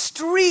the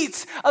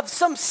streets of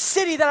some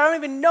city that I don't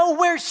even know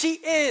where she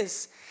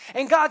is.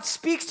 And God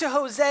speaks to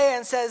Hosea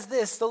and says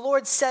this, the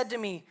Lord said to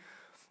me,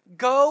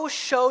 go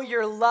show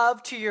your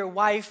love to your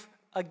wife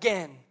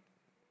again.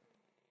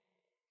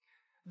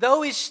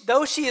 Though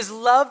she is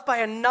loved by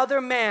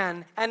another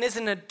man and is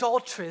an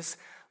adulteress,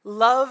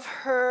 love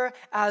her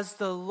as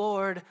the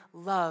Lord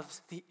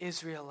loves the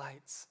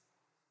Israelites.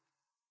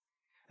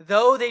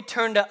 Though they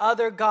turn to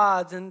other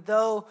gods and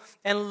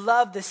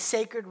love the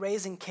sacred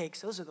raisin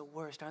cakes. Those are the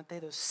worst, aren't they?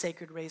 Those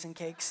sacred raisin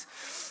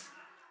cakes.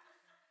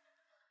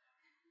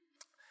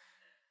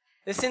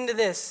 Listen to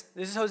this.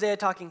 This is Hosea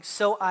talking.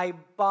 So I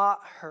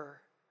bought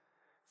her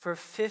for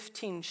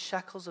 15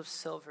 shekels of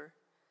silver,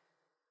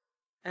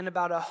 and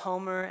about a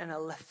homer and a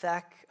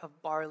lethek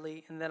of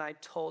barley. And then I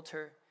told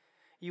her,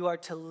 you are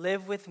to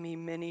live with me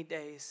many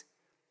days.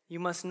 You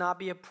must not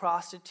be a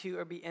prostitute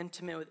or be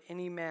intimate with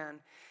any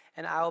man,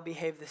 and I will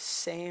behave the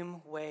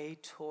same way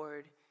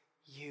toward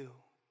you.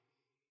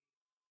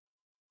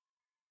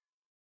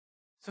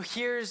 So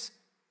here's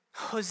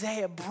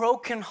Hosea,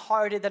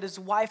 brokenhearted that his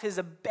wife has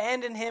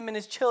abandoned him and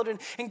his children.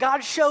 And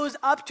God shows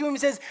up to him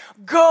and says,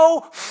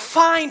 go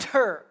find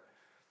her.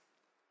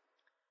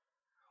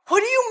 What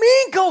do you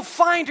mean, go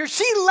find her?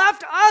 She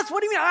left us.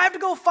 What do you mean, I have to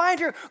go find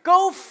her?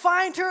 Go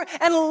find her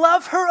and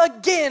love her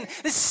again.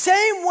 The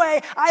same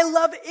way I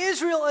love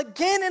Israel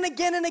again and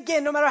again and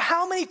again. No matter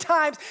how many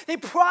times they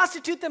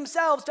prostitute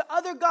themselves to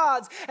other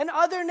gods and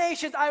other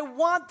nations, I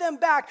want them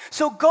back.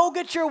 So go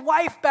get your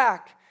wife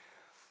back.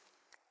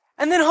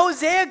 And then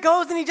Hosea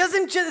goes and he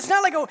doesn't just, it's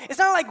not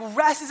like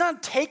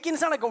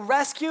a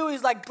rescue.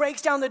 He's like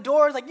breaks down the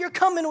door. He's like, you're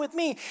coming with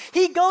me.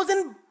 He goes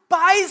and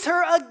buys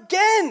her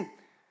again.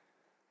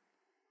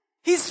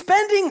 He's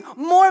spending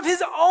more of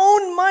his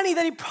own money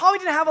that he probably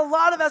didn't have a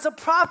lot of as a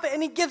prophet,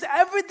 and he gives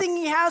everything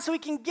he has so he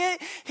can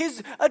get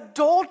his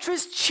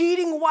adulterous,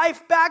 cheating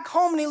wife back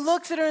home. And he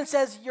looks at her and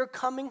says, you're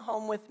coming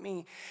home with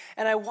me,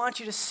 and I want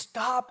you to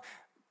stop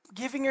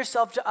giving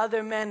yourself to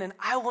other men, and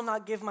I will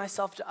not give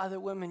myself to other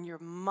women. You're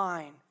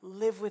mine.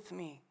 Live with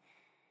me.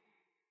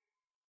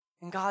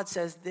 And God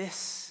says,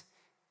 this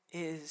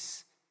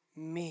is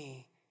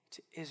me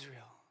to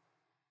Israel.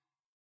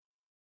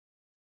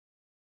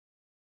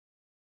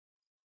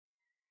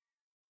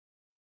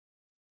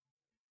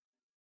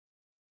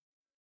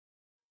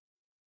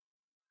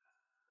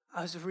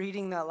 I was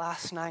reading that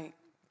last night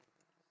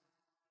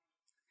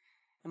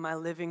in my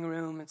living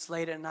room. It's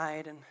late at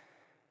night, and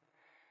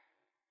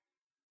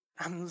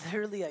I'm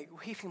literally like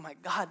weeping. My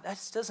God, that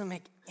just doesn't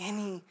make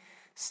any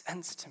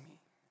sense to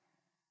me.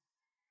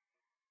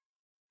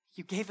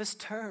 You gave us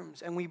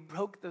terms, and we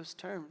broke those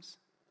terms.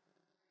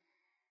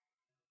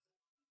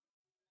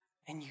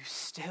 And you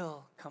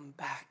still come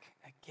back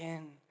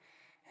again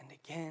and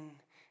again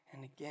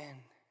and again.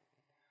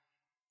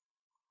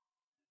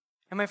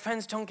 And my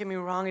friends, don't get me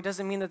wrong. It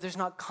doesn't mean that there's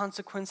not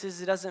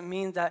consequences. It doesn't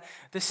mean that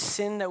the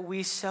sin that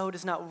we sow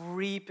does not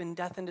reap in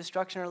death and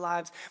destruction in our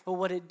lives. But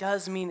what it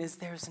does mean is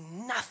there's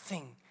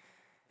nothing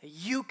that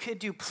you could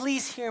do.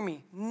 Please hear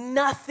me.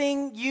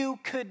 Nothing you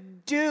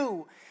could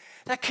do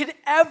that could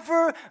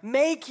ever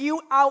make you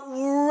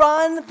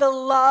outrun the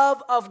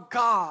love of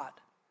God.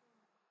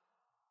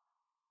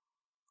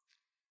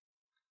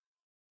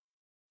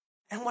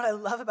 And what I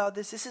love about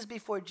this is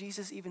before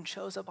Jesus even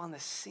shows up on the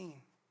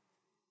scene.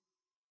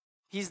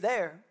 He's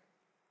there.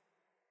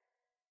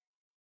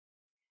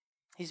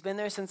 He's been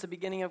there since the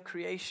beginning of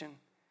creation.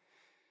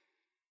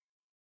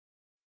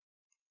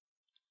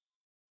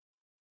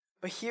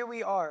 But here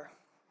we are.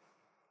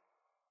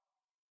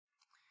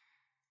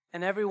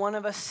 And every one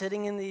of us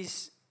sitting in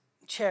these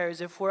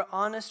chairs, if we're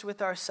honest with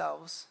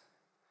ourselves,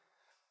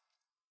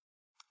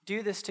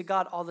 do this to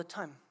God all the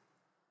time.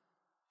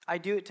 I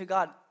do it to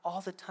God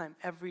all the time,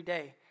 every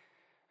day.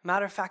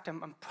 Matter of fact,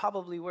 I'm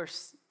probably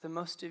worse than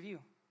most of you.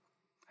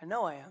 I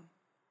know I am.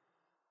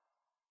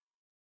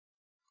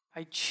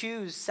 I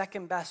choose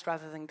second best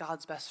rather than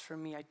God's best for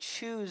me. I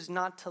choose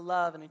not to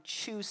love, and I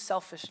choose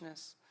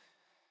selfishness.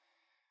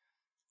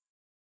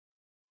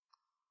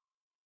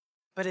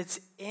 But it's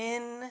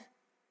in,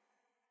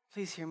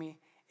 please hear me,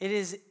 it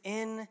is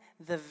in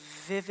the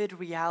vivid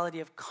reality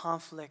of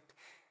conflict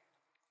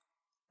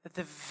that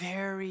the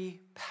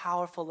very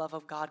powerful love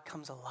of God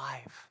comes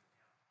alive.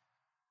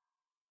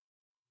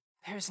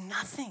 There's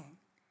nothing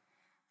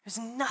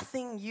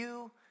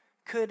you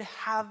could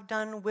have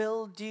done,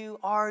 will do,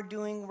 are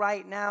doing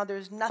right now.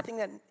 There's nothing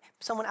that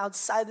someone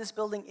outside this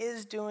building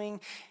is doing,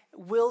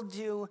 will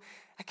do,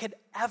 that could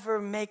ever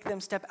make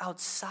them step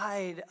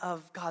outside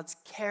of God's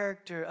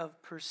character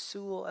of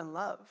pursuit and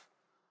love.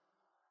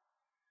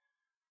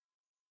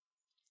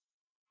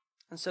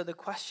 And so the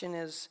question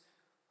is,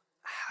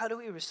 how do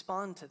we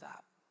respond to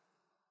that?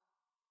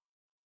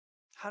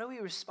 How do we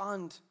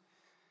respond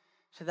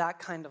to that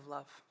kind of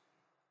love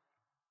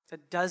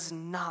that does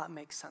not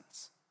make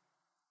sense?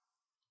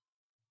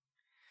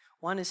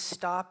 One is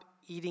stop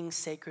eating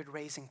sacred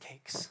raisin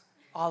cakes.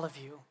 All of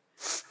you.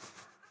 Just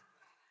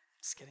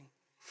kidding.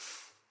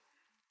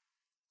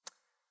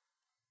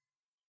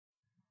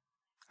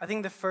 I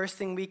think the first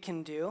thing we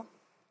can do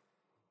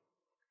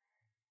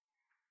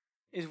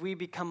is we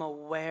become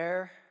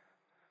aware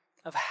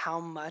of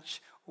how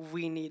much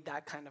we need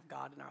that kind of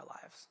God in our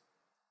lives.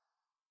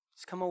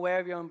 Just become aware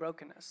of your own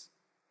brokenness.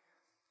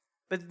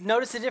 But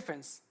notice the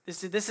difference.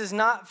 This is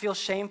not feel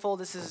shameful.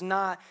 This is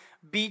not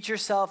beat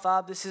yourself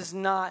up. This is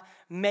not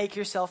make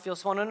yourself feel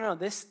small. No.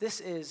 This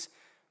is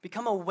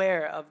become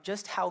aware of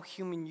just how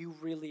human you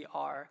really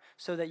are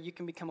so that you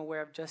can become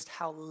aware of just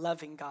how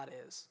loving God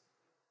is.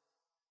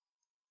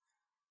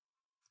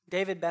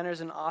 David Benner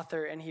is an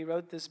author, and he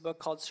wrote this book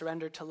called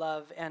Surrender to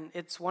Love, and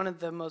it's one of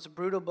the most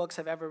brutal books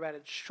I've ever read.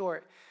 It's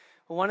short.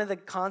 But one of the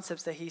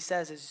concepts that he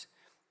says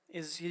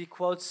is he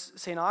quotes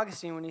St.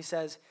 Augustine when he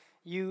says,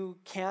 you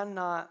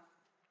cannot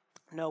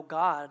know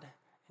God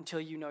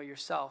until you know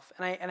yourself.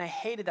 And I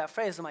hated that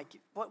phrase. I'm like,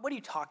 what are you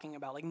talking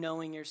about? Like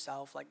knowing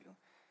yourself? Like,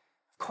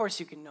 of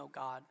course you can know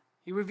God.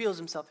 He reveals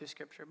himself through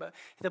Scripture. But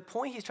the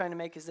point he's trying to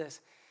make is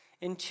this.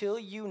 Until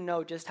you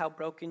know just how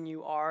broken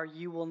you are,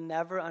 you will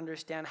never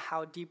understand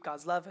how deep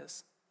God's love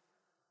is.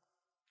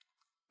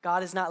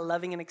 God is not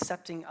loving and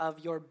accepting of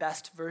your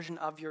best version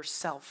of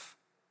yourself.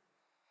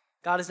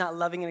 God is not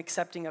loving and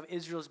accepting of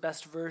Israel's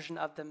best version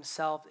of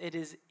themselves. It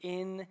is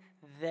in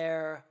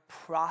their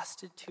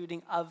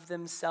prostituting of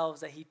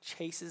themselves that he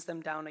chases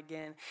them down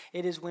again.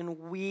 It is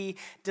when we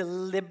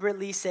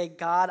deliberately say,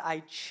 God,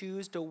 I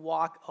choose to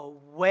walk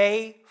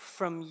away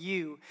from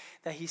you,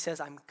 that he says,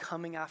 I'm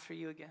coming after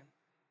you again.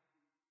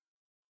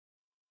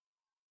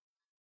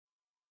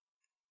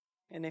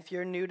 And if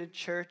you're new to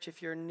church,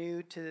 if you're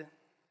new to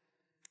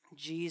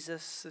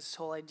Jesus, this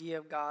whole idea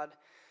of God,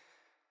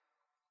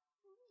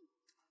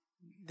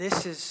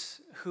 this is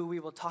who we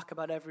will talk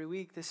about every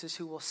week. This is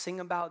who we'll sing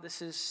about.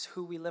 This is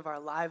who we live our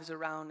lives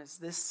around, is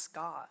this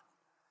God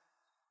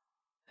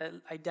that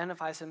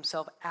identifies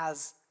himself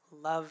as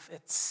love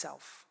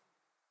itself.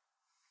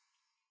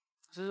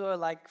 This is what I'd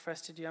like for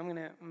us to do. I'm going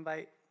to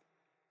invite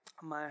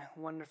my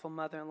wonderful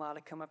mother-in-law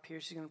to come up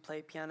here. She's going to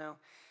play piano.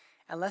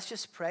 And let's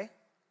just pray.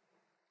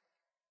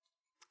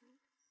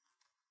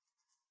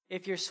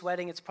 If you're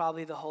sweating, it's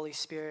probably the Holy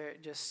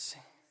Spirit just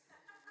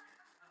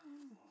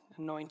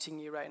anointing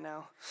you right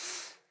now.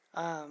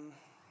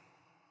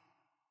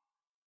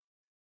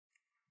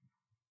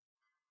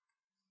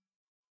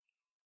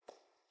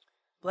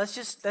 Let's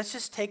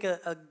just take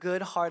a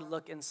good hard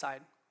look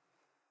inside.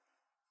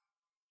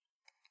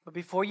 But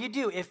before you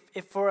do, if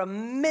for a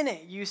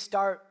minute you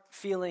start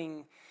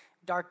feeling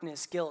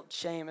darkness, guilt,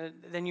 shame,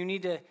 then you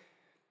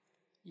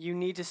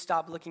need to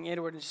stop looking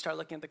inward and just start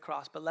looking at the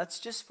cross. But let's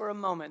just for a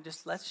moment,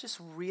 let's just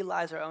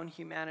realize our own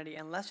humanity,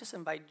 and let's just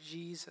invite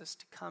Jesus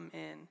to come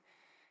in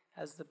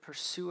as the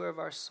pursuer of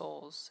our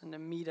souls and to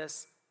meet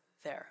us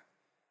there.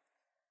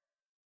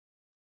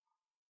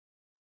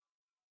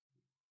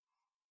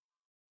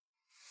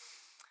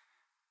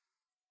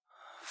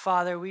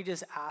 Father, we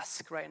just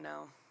ask right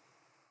now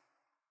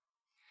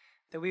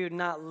that we would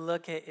not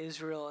look at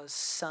Israel as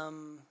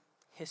some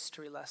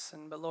history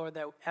lesson, but Lord,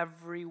 that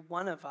every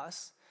one of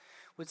us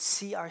would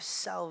see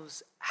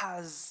ourselves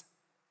as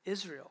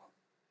Israel.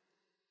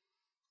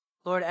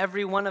 Lord,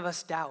 every one of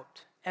us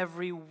doubt.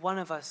 Every one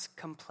of us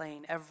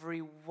complain. Every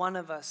one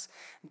of us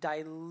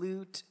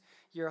dilute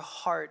your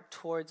heart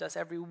towards us.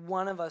 Every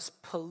one of us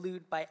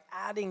pollute by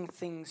adding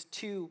things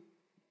to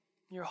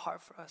your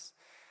heart for us.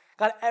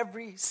 God,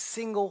 every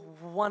single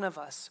one of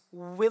us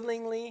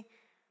willingly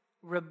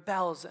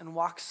rebels and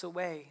walks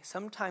away,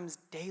 sometimes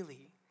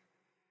daily.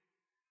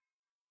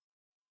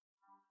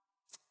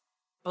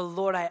 But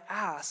Lord, I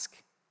ask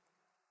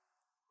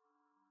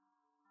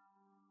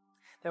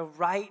that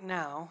right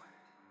now,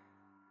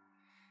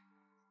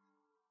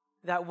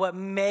 that what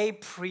may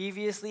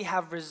previously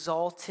have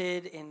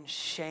resulted in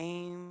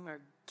shame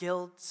or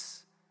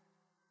guilt,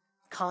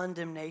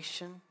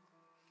 condemnation,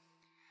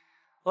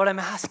 Lord, I'm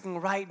asking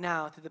right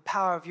now through the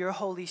power of your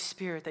Holy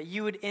Spirit that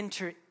you would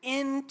enter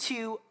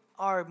into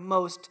our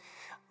most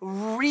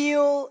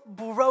real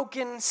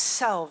broken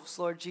selves,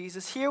 Lord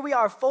Jesus. Here we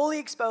are fully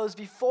exposed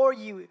before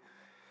you,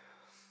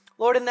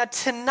 Lord, and that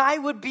tonight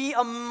would be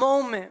a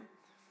moment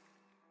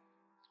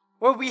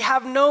where we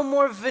have no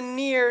more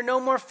veneer, no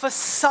more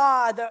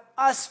facade,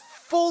 us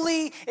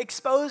fully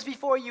exposed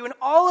before you, and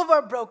all of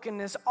our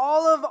brokenness,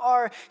 all of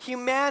our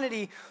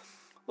humanity,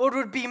 Lord,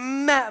 would be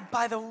met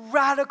by the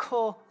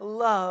radical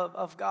love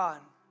of God.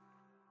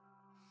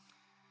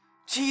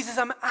 Jesus,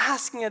 I'm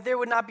asking that there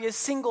would not be a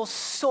single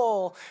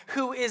soul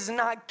who is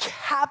not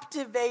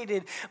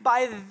captivated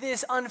by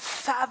this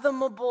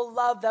unfathomable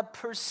love that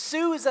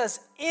pursues us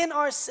in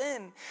our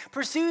sin,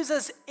 pursues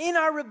us in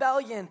our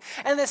rebellion,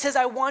 and that says,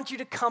 I want you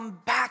to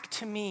come back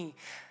to me.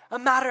 A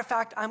matter of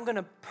fact, I'm going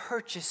to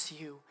purchase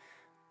you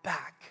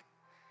back.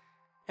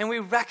 And we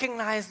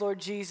recognize, Lord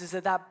Jesus,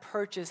 that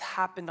purchase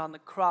happened on the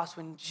cross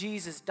when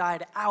Jesus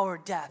died our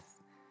death.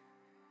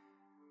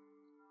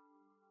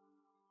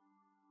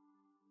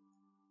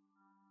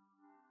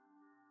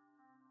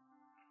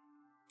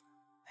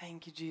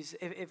 Thank you, Jesus.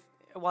 If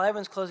while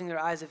everyone's closing their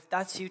eyes, if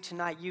that's you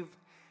tonight, you've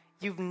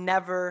been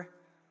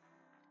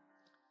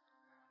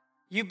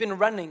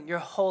running your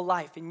whole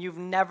life and you've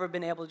never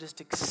been able to just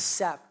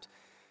accept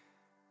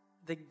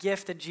the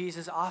gift that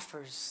Jesus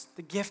offers,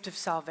 the gift of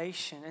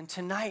salvation. And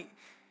tonight,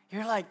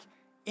 you're like,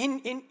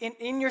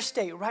 in your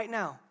state right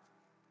now,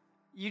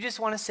 you just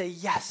want to say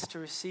yes to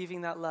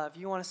receiving that love.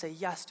 You want to say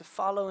yes to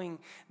following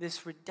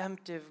this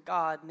redemptive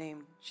God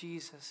named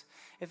Jesus.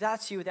 If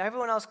that's you, with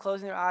everyone else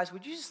closing their eyes,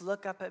 would you just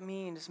look up at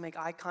me and just make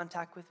eye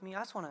contact with me?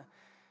 I just want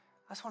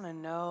to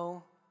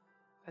know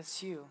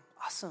that's you.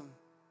 Awesome.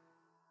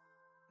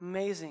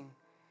 Amazing.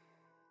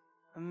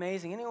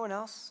 Amazing. Anyone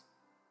else?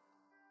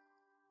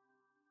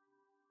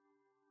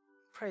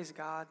 Praise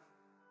God.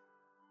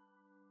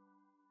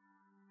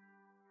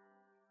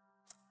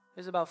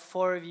 There's about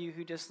 4 of you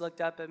who just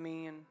looked up at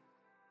me, and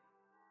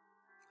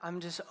I'm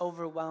just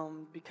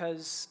overwhelmed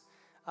because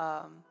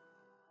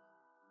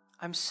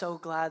I'm so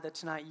glad that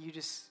tonight you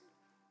just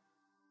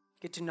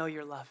get to know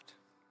you're loved.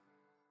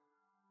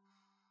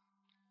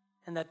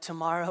 And that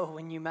tomorrow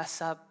when you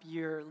mess up,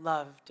 you're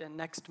loved. And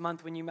next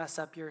month when you mess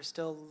up, you're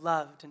still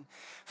loved. And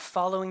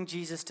following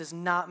Jesus does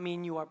not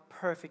mean you are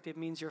perfect. It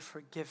means you're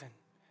forgiven.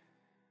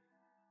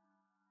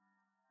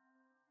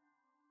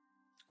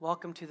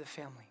 Welcome to the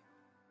family.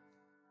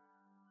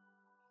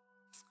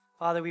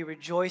 Father, we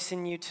rejoice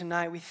in you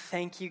tonight. We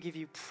thank you, give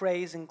you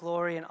praise and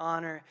glory and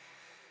honor.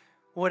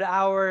 Would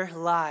our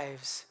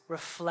lives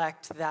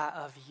reflect that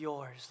of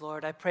yours?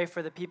 Lord, I pray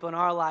for the people in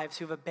our lives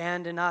who've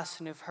abandoned us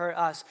and who've hurt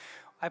us.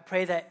 I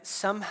pray that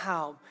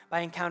somehow,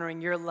 by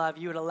encountering your love,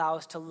 you would allow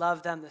us to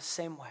love them the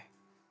same way.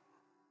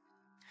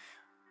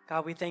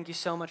 God, we thank you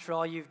so much for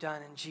all you've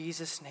done. In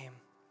Jesus' name,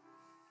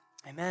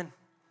 amen.